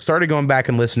started going back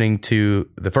and listening to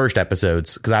the first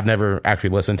episodes because I've never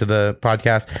actually listened to the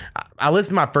podcast. I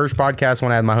listened to my first podcast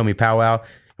when I had my homie Powwow.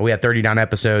 We had 39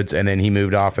 episodes and then he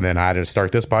moved off and then I had to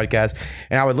start this podcast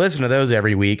and I would listen to those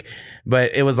every week,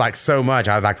 but it was like so much.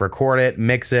 I would like record it,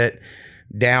 mix it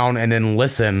down and then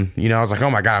listen, I was like,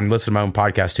 oh my God, I'm listening to my own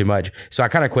podcast too much. So I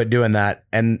kind of quit doing that.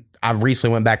 And I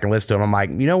recently went back and listened to them. I'm like,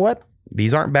 you know what?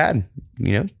 These aren't bad,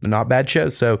 they're not bad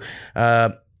shows. So,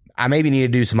 I maybe need to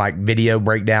do some like video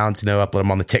breakdowns, upload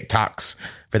them on the TikToks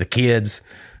for the kids.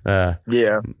 Some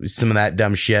of that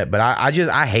dumb shit. But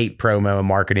I hate promo and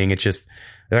marketing. It's just,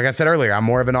 like I said earlier, I'm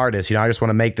more of an artist. I just want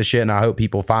to make the shit and I hope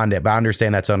people find it. But I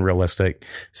understand that's unrealistic.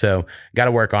 So got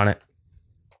to work on it.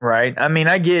 Right.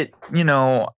 I get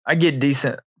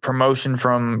decent promotion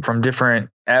from different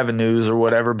avenues or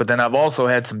whatever. But then I've also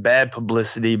had some bad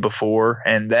publicity before.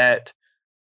 And that,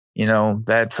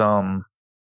 that's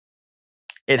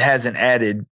it hasn't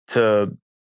added to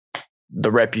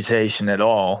the reputation at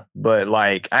all. But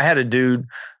like I had a dude,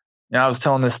 I was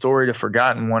telling this story to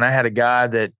Forgotten One. I had a guy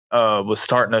that was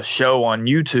starting a show on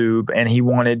YouTube and he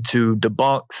wanted to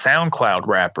debunk SoundCloud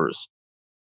rappers.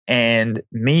 And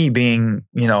me being,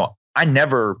 I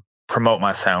never promote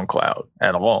my SoundCloud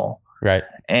at all. Right.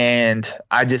 And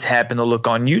I just happened to look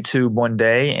on YouTube one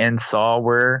day and saw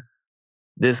where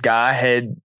this guy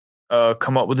had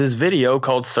come up with this video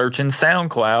called Searching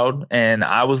SoundCloud. And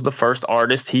I was the first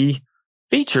artist he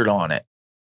featured on it.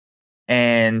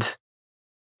 And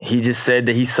he just said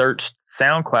that he searched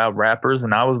SoundCloud rappers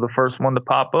and I was the first one to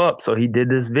pop up. So he did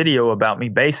this video about me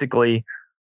basically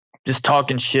just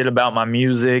talking shit about my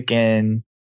music and,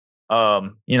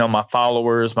 my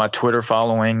followers, my Twitter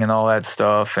following and all that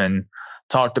stuff. And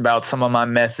talked about some of my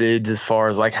methods as far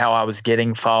as like how I was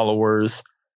getting followers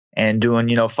and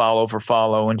doing, follow for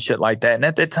follow and shit like that. And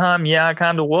at that time, yeah, I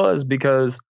kind of was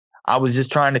because I was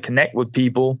just trying to connect with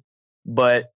people.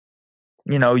 But,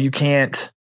 you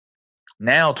can't.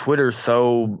 Now Twitter's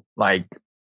so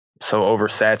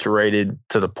oversaturated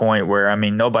to the point where,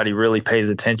 nobody really pays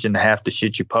attention to half the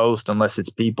shit you post unless it's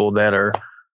people that are,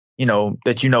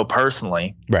 that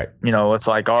personally. Right. It's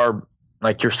like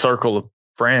your circle of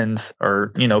friends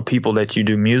or, people that you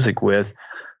do music with.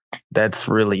 That's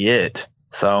really it.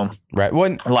 So. Right.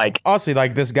 Well, also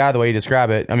like this guy, the way you describe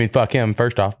it, fuck him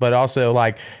first off, but also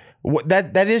like,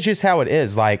 that is just how it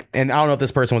is. Like, and I don't know if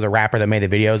this person was a rapper that made the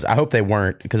videos. I hope they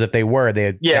weren't, because if they were,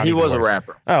 they he was a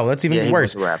rapper. Oh, that's even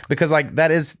worse. Because like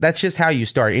that's just how you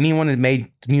start. Anyone that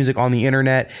made music on the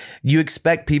internet, you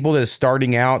expect people that are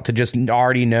starting out to just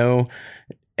already know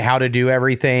how to do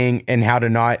everything and how to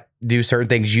not do certain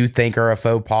things you think are a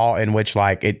faux pas, in which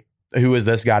like who is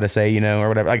this guy to say, or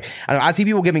whatever. Like, I see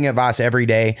people giving advice every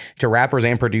day to rappers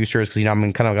and producers because,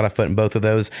 I'm kind of got a foot in both of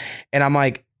those. And I'm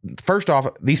like, first off,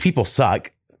 these people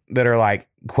suck that are like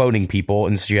quoting people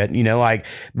and shit, like,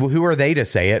 who are they to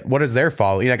say it? What is their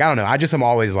fault? Like, I don't know. I'm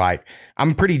always like,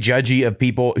 I'm pretty judgy of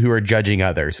people who are judging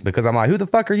others because I'm like, who the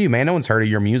fuck are you, man? No one's heard of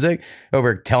your music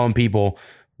over telling people,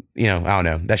 I don't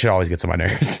know. That should always get to my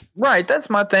nerves. Right. That's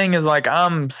my thing is like,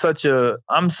 I'm such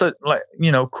like,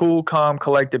 cool, calm,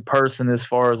 collected person as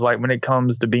far as like when it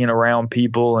comes to being around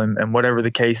people and whatever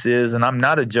the case is. And I'm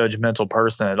not a judgmental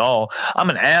person at all. I'm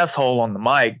an asshole on the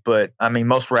mic, but I mean,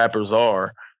 most rappers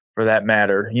are for that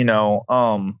matter,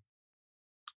 and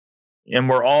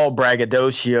we're all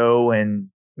braggadocio and,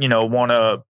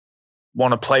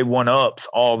 want to play one-ups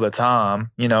all the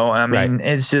time, I mean, right.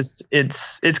 It's just,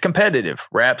 it's competitive.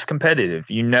 Rap's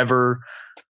competitive. You never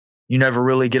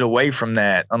really get away from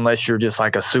that unless you're just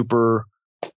like a super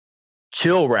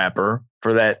chill rapper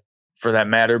for that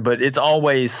matter. But it's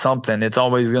always something. It's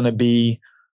always going to be,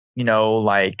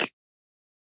 like,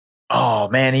 oh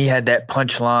man, he had that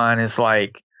punchline. It's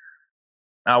like,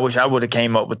 I wish I would have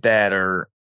came up with that, or,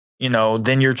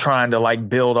 then you're trying to like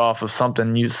build off of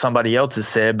something somebody else has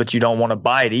said, but you don't want to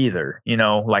bite either.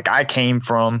 Like I came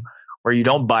from where you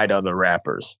don't bite other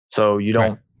rappers. So you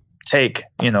don't take,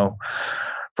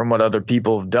 from what other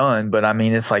people have done. But I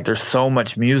mean, it's like, there's so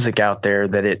much music out there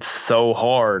that it's so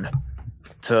hard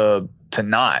to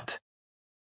not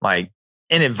like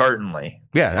inadvertently.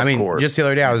 Yeah. I mean, just the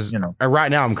other day I was,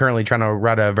 right now I'm currently trying to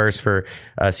write a verse for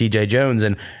CJ Jones,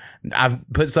 and I've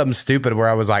put something stupid where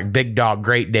I was like Big Dog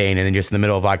Great Dane, and then just in the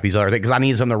middle of like these other things because I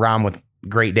need something to rhyme with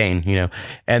Great Dane,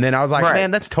 and then I was like,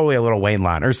 man, that's totally a Lil Wayne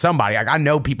line or somebody. Like, I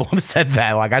know people have said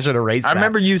that. Like, I should erase that. I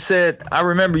remember you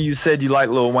said you like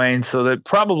Lil Wayne, so that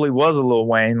probably was a Lil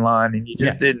Wayne line, and you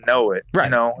just didn't know it.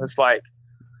 Right? It's like.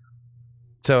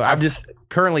 So I've just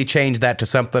currently changed that to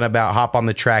something about hop on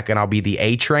the track and I'll be the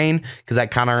A train because that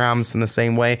kind of rhymes in the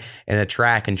same way, and a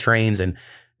track and trains and.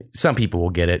 Some people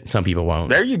will get it. Some people won't.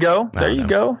 There you go.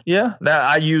 Go. Yeah. That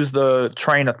I use the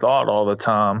train of thought all the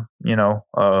time,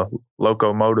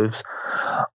 locomotives,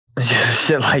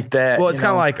 shit like that. Well, it's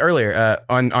kind of like earlier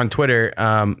on Twitter.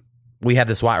 We had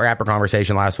this white rapper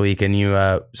conversation last week, and you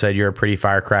said you're a pretty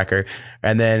firecracker.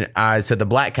 And then I said the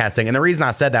Black Cat thing. And the reason I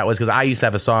said that was because I used to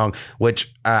have a song,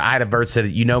 which I had a verse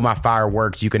that said, my fire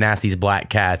works. You can ask these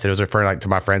black cats. And it was referring like to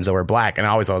my friends that were black. And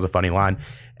I always thought it was a funny line.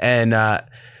 And,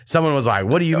 someone was like,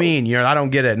 what do you mean? I don't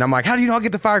get it. And I'm like, how do you not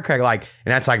get the firecracker? Like,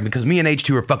 and that's like, because me and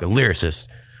H2 are fucking lyricists.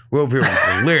 We're over here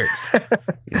with lyrics.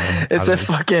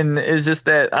 It's just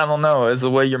that, I don't know. It's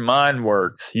the way your mind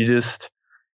works. You just,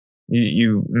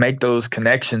 you make those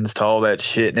connections to all that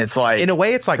shit. And it's like, in a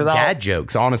way, it's like dad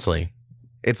jokes, honestly.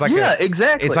 It's like,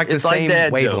 exactly. It's like the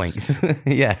same wavelength.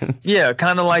 Yeah. Yeah.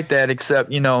 Kind of like that, except,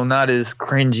 not as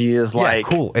cringy as like.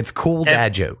 Cool. It's cool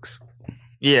dad jokes.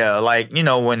 Yeah, like,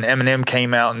 when Eminem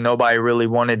came out and nobody really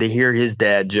wanted to hear his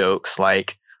dad jokes,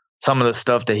 like some of the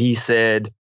stuff that he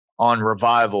said on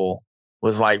Revival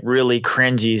was like really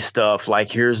cringy stuff. Like,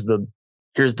 here's the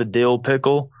dill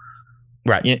pickle.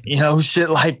 Right. Shit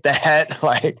like that.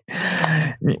 Like,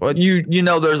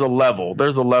 there's a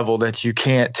level that you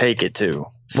can't take it to.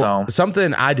 So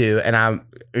something I do, and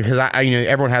because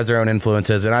everyone has their own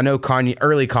influences, and I know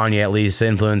early Kanye at least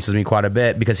influences me quite a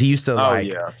bit because he used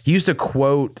to he used to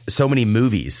quote so many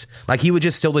movies. Like, he would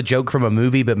just steal the joke from a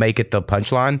movie but make it the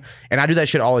punchline. And I do that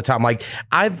shit all the time. Like,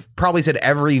 I've probably said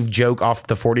every joke off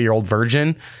the 40-Year-Old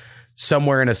Virgin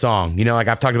somewhere in a song, like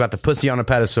I've talked about the pussy on a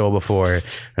pedestal before,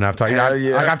 and I've talked,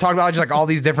 I've talked about just like all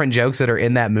these different jokes that are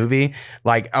in that movie.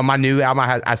 Like on my new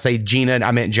album, I say Gina,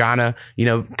 I meant Jana,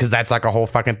 because that's like a whole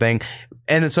fucking thing.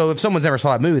 And so if someone's never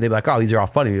saw that movie, they'd be like, oh, these are all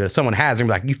funny. If someone has, they'd be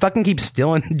like, you fucking keep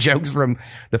stealing jokes from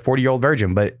the 40-Year-Old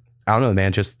Virgin. But I don't know,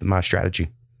 man, just my strategy.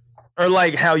 Or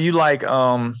like how you like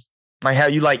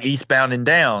Eastbound and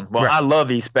Down. Well, right. I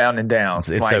love Eastbound and Down. It's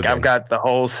so I've got the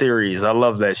whole series. I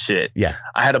love that shit. Yeah.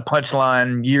 I had a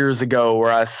punchline years ago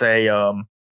where I say,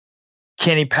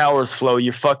 Kenny Powers flow,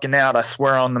 you're fucking out, I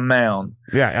swear on the mound.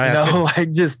 Yeah.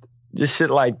 Like just shit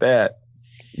like that.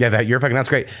 Yeah, you're fucking, that's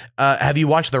great. Have you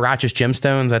watched The Righteous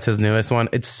Gemstones? That's his newest one.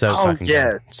 It's so fucking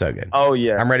good. So good. Oh,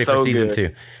 yeah. I'm ready for season 2.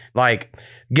 Like,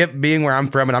 being where I'm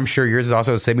from, and I'm sure yours is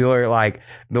also similar, like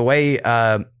the way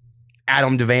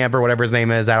Adam Devine, or whatever his name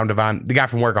is, Adam Devine, the guy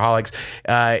from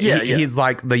Workaholics. He's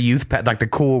like the youth, like the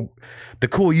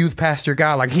cool youth pastor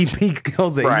guy. Like he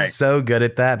kills it. Right. He's so good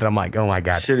at that. And I'm like, oh my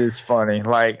God, shit is funny.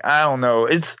 Like, I don't know.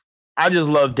 I just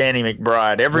love Danny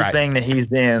McBride. Everything that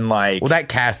he's in, like, well, that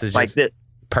cast is just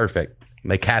perfect.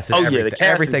 They casted the cast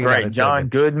everything is about great. it so John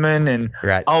good. Goodman and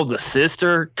Right. the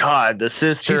sister. God, the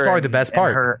sister. She's probably the best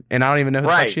part, and I don't even know who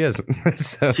the fuck she is.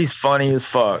 So, she's funny as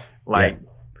fuck. Like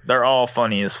they're all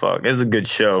funny as fuck. It's a good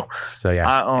show. So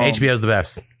HBO's the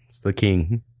best. It's the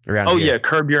king around here. Yeah,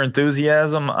 Curb Your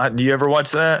Enthusiasm. Do you ever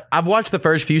watch that? I've watched the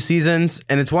first few seasons,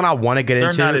 and it's one I want to get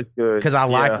into. Not as good because I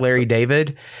like Larry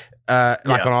David, like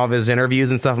on all of his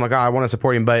interviews and stuff. I'm like, I want to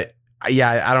support him, but I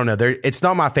don't know. It's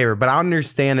not my favorite, but I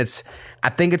understand I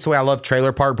think it's the way I love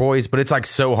Trailer Park Boys, but it's like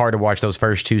so hard to watch those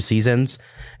first 2 seasons.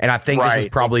 And I think this is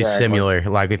probably similar.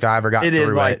 Like if I ever got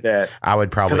through like that, I would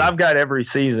probably. Because I've got every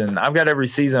season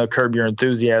of Curb Your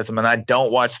Enthusiasm, and I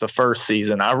don't watch the first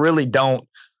season. I really don't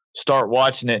start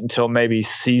watching it until maybe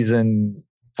season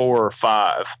 4 or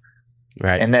 5.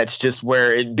 Right. And that's just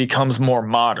where it becomes more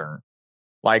modern.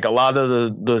 Like a lot of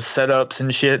the setups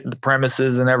and shit, the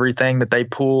premises and everything that they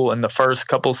pull in the first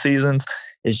couple seasons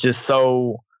is just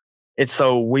it's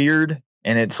so weird,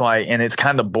 and it's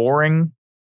kind of boring.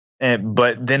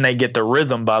 But then they get the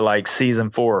rhythm by like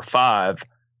season 4 or 5.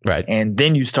 Right. And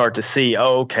then you start to see,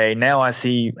 okay, now I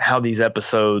see how these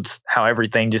episodes, how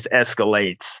everything just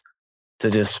escalates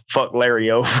to just fuck Larry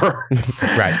over.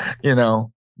 Right.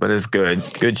 But it's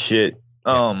good shit.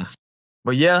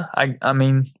 But yeah, I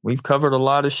mean, we've covered a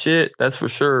lot of shit, that's for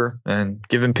sure, and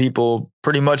giving people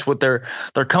pretty much what they're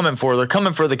coming for. They're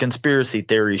coming for the conspiracy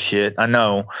theory shit, I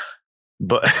know,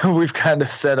 but we've kind of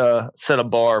set a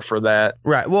bar for that.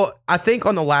 Right. Well, I think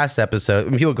on the last episode,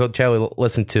 when people go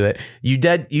listen to it, you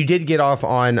did get off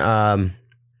on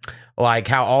like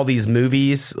how all these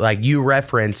movies, like you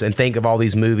reference and think of all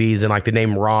these movies and like the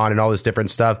name Ron and all this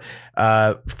different stuff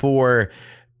for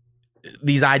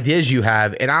these ideas you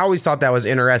have. And I always thought that was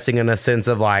interesting in a sense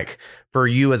of like, for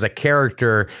you as a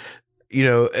character,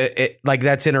 like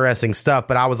that's interesting stuff.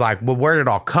 But I was like, well, where did it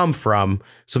all come from?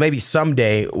 So maybe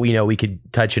someday, we could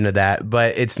touch into that,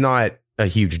 but it's not a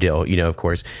huge deal, of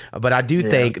course. But I do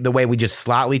think the way we just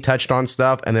slightly touched on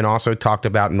stuff and then also talked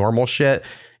about normal shit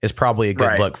is probably a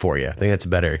good look for you. I think that's a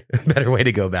better way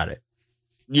to go about it.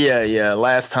 Yeah.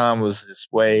 Last time was this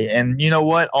way. And you know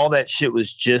what? All that shit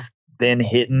was just then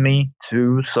hitting me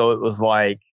too. So it was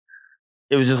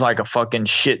just like a fucking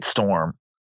shitstorm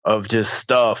of just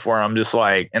stuff where I'm just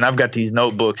like, and I've got these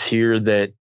notebooks here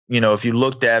that, if you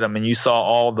looked at them and you saw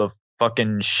all the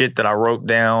fucking shit that I wrote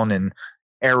down and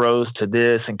arrows to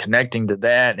this and connecting to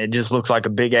that, and it just looks like a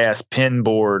big ass pin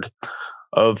board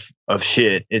of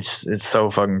shit. It's so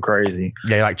fucking crazy.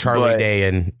 Yeah, like Charlie Day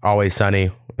and Always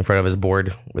Sunny in front of his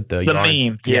board with the yarn.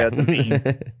 Meme. Yeah, the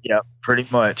meme. Yeah, pretty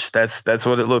much. That's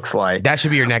what it looks like. That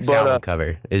should be your next album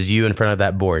cover, is you in front of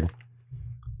that board.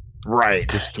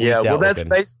 Right. Yeah. Well, that's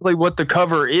basically what the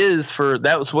cover is for.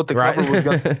 That was what the cover was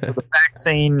going to be for the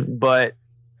vaccine, but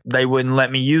they wouldn't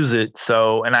let me use it.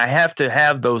 So, and I have to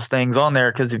have those things on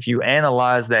there because if you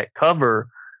analyze that cover,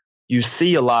 you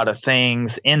see a lot of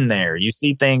things in there. You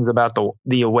see things about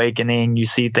the awakening. You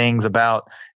see things about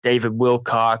David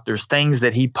Wilcock. There's things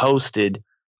that he posted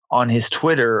on his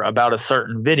Twitter about a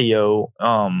certain video.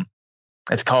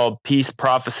 It's called Peace,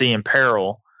 Prophecy, and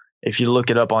Peril, if you look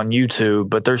it up on YouTube.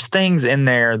 But there's things in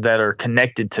there that are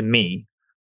connected to me.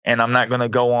 And I'm not going to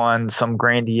go on some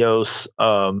grandiose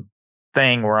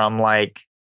thing where I'm like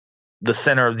the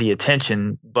center of the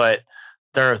attention, but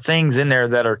there are things in there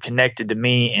that are connected to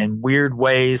me in weird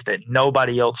ways that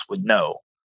nobody else would know.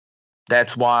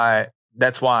 That's why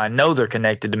I know they're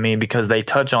connected to me, because they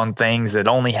touch on things that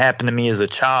only happened to me as a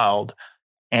child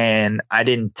and I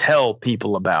didn't tell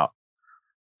people about.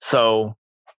 So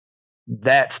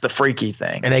that's the freaky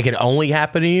thing. And they could only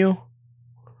happen to you?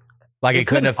 Like it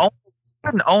couldn't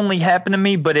only happen to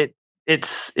me, but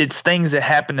it's things that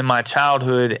happened in my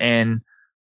childhood. And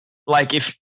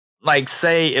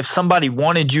say if somebody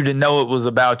wanted you to know it was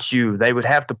about you, they would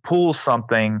have to pull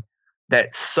something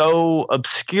that's so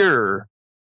obscure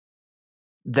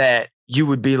that you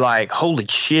would be like, holy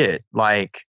shit,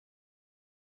 like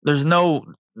there's no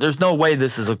way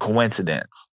this is a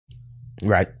coincidence.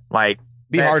 Right. Like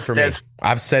be hard for me.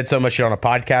 I've said so much shit on a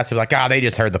podcast. I'm like, they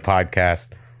just heard the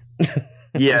podcast.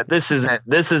 Yeah, this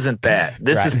isn't that.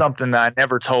 This is something that I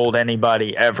never told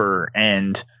anybody ever.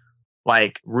 And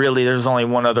like, really, there's only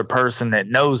one other person that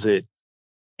knows it.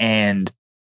 And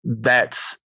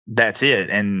that's it.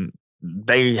 And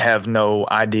they have no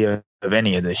idea of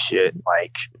any of this shit.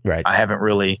 Like, I haven't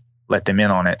really let them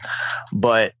in on it.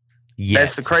 But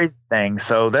that's the crazy thing.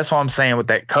 So that's what I'm saying with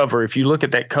that cover. If you look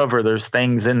at that cover, there's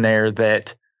things in there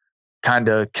that kind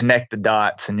of connect the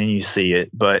dots and then you see it.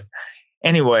 But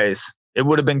anyways, it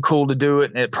would have been cool to do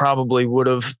it, and it probably would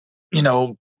have,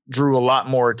 drew a lot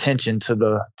more attention to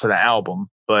the album.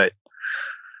 But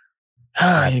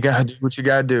You gotta do what you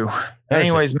gotta do.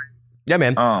 Anyways, yeah,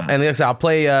 man. And like I said, I'll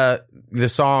play the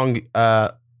song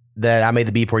that I made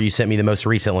the beat for. You sent me the most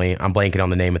recently. I'm blanking on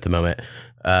the name at the moment.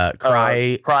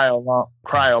 Cry Alone.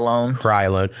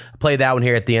 Play that one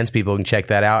here at the end so people can check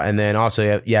that out. And then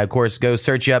also, yeah, of course, go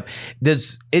search up.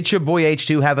 Does It's Your Boy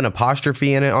H2 have an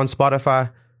apostrophe in it on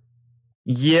Spotify?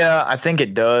 Yeah, I think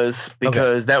it does,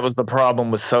 because that was the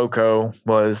problem with Soko,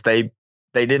 was they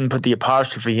didn't put the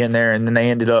apostrophe in there, and then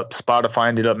Spotify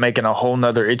ended up making a whole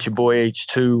nother It's Your Boy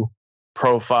H2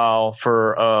 profile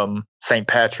for St.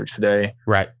 Patrick's Day.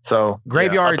 Right. So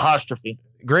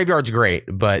Graveyard's great,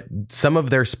 but some of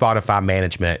their Spotify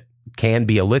management can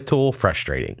be a little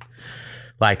frustrating.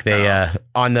 Like they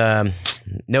on the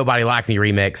Nobody Like Me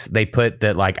remix, they put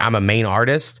that like I'm a main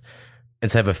artist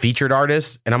instead of a featured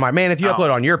artist. And I'm like, man, if you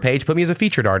upload on your page, put me as a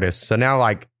featured artist. So now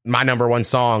like my number one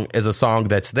song is a song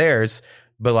that's theirs,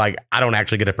 but like I don't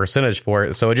actually get a percentage for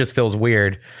it. So it just feels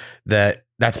weird that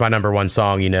that's my number one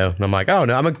song, And I'm like, oh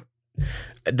no,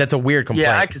 that's a weird complaint.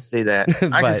 Yeah, I can see that.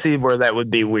 I can see where that would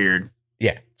be weird.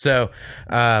 Yeah. So,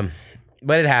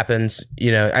 but it happens,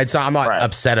 I'm not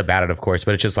upset about it, of course,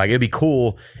 but it's just like, it'd be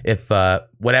cool if,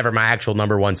 whatever my actual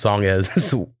number one song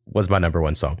is was my number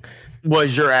one song.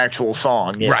 Was your actual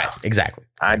song. Yeah. Right. Exactly.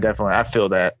 I feel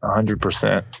that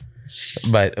 100%.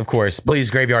 But of course,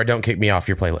 please, Graveyard, don't kick me off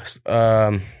your playlist.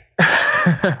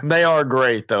 They are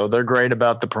great though. They're great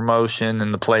about the promotion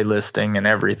and the playlisting and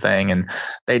everything. And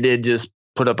they did just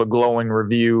put up a glowing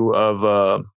review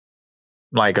of,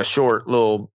 like a short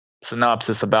little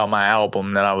synopsis about my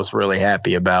album that I was really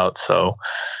happy about. So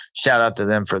shout out to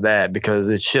them for that, because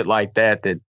it's shit like that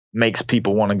makes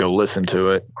people want to go listen to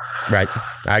it. Right.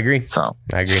 I agree.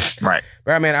 Right.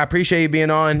 All right, man. I appreciate you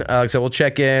being on. So we'll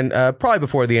check in probably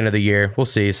before the end of the year. We'll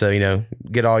see. So,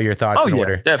 get all your thoughts in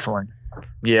order. Definitely.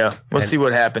 Yeah. We'll see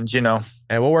what happens, And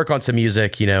we'll work on some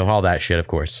music, all that shit, of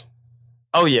course.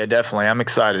 Oh, yeah, definitely. I'm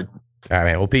excited. All right,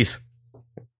 man. Well, peace.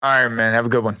 All right, man. Have a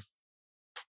good one.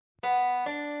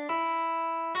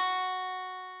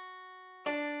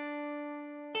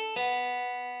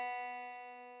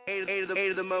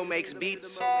 Eight of the Mo makes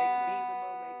beats.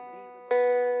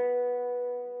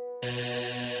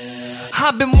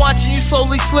 I've been watching you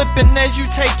slowly slipping as you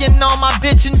taking all my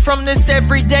bitching from this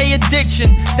everyday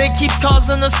addiction that keeps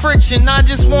causing us friction. I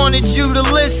just wanted you to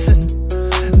listen.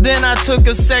 Then I took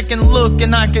a second look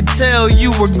and I could tell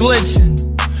you were glitching.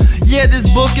 Yeah, this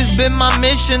book has been my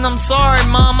mission. I'm sorry,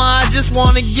 mama, I just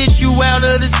wanna get you out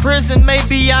of this prison.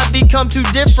 Maybe I've become too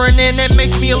different and that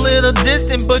makes me a little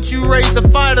distant, but you raised a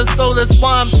fighter, so that's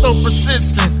why I'm so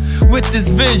persistent with this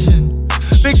vision.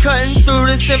 Been cutting through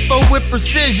this info with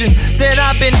precision that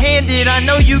I've been handed. I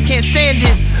know you can't stand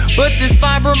it, but this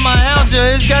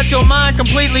fibromyalgia has got your mind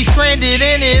completely stranded.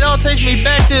 And it all takes me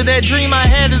back to that dream I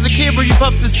had as a kid where you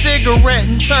puffed a cigarette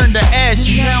and turned to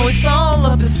ash. Now it's all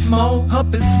up in smoke.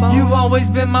 You've always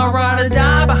been my ride or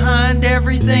die behind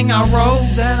everything I wrote.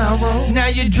 Now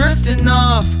you're drifting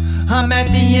off. I'm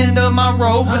at the end of my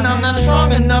rope and I'm not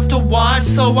strong enough to watch,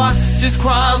 so I just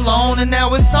cry alone. And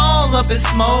now it's all up in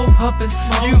smoke.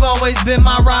 You've always been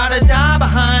my ride or die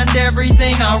behind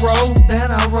everything I wrote.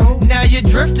 Now you're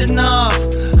drifting off.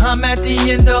 I'm at the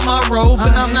end of my rope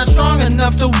and I'm not strong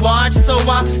enough to watch, so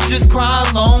I just cry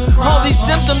alone. All these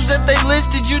symptoms that they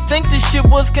listed, you think this shit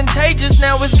was contagious.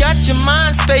 Now it's got your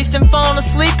mind spaced and falling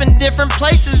asleep in different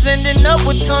places, ending up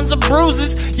with tons of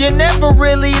bruises. You're never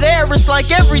really there, it's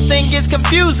like everything gets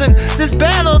confusing. This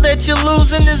battle that you're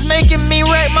losing is making me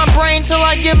rack my brain till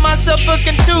I give myself a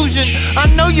contusion. I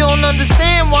know you don't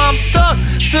understand why I'm stuck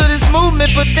to this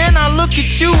movement, but then I look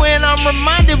at you and I'm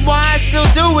reminded why I still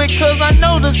do it, cause I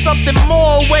know there's something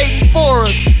more waiting for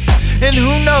us. And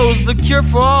who knows, the cure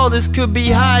for all this could be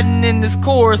hiding in this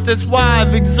chorus. That's why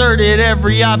I've exerted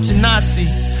every option I see,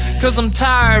 cause I'm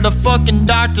tired of fucking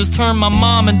doctors turn my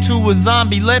mom into a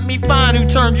zombie. Let me find who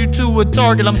turned you to a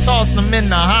target, I'm tossing them in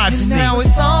the hot seat. Now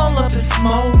it's all up in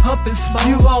smoke.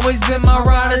 You've always been my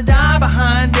ride or die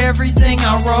behind everything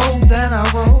I wrote.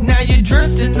 Now you're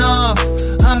drifting off.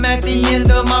 I'm at the end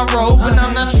of my rope and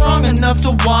I'm not strong enough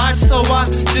to watch, so I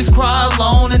just cry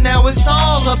alone. And now it's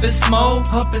all up in smoke.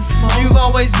 You've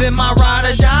always been my ride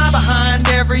or die behind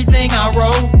everything I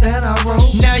wrote.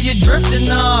 Now you're drifting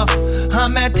off.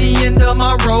 I'm at the end of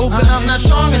my rope and I'm not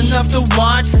strong enough to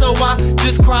watch, so I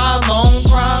just cry alone.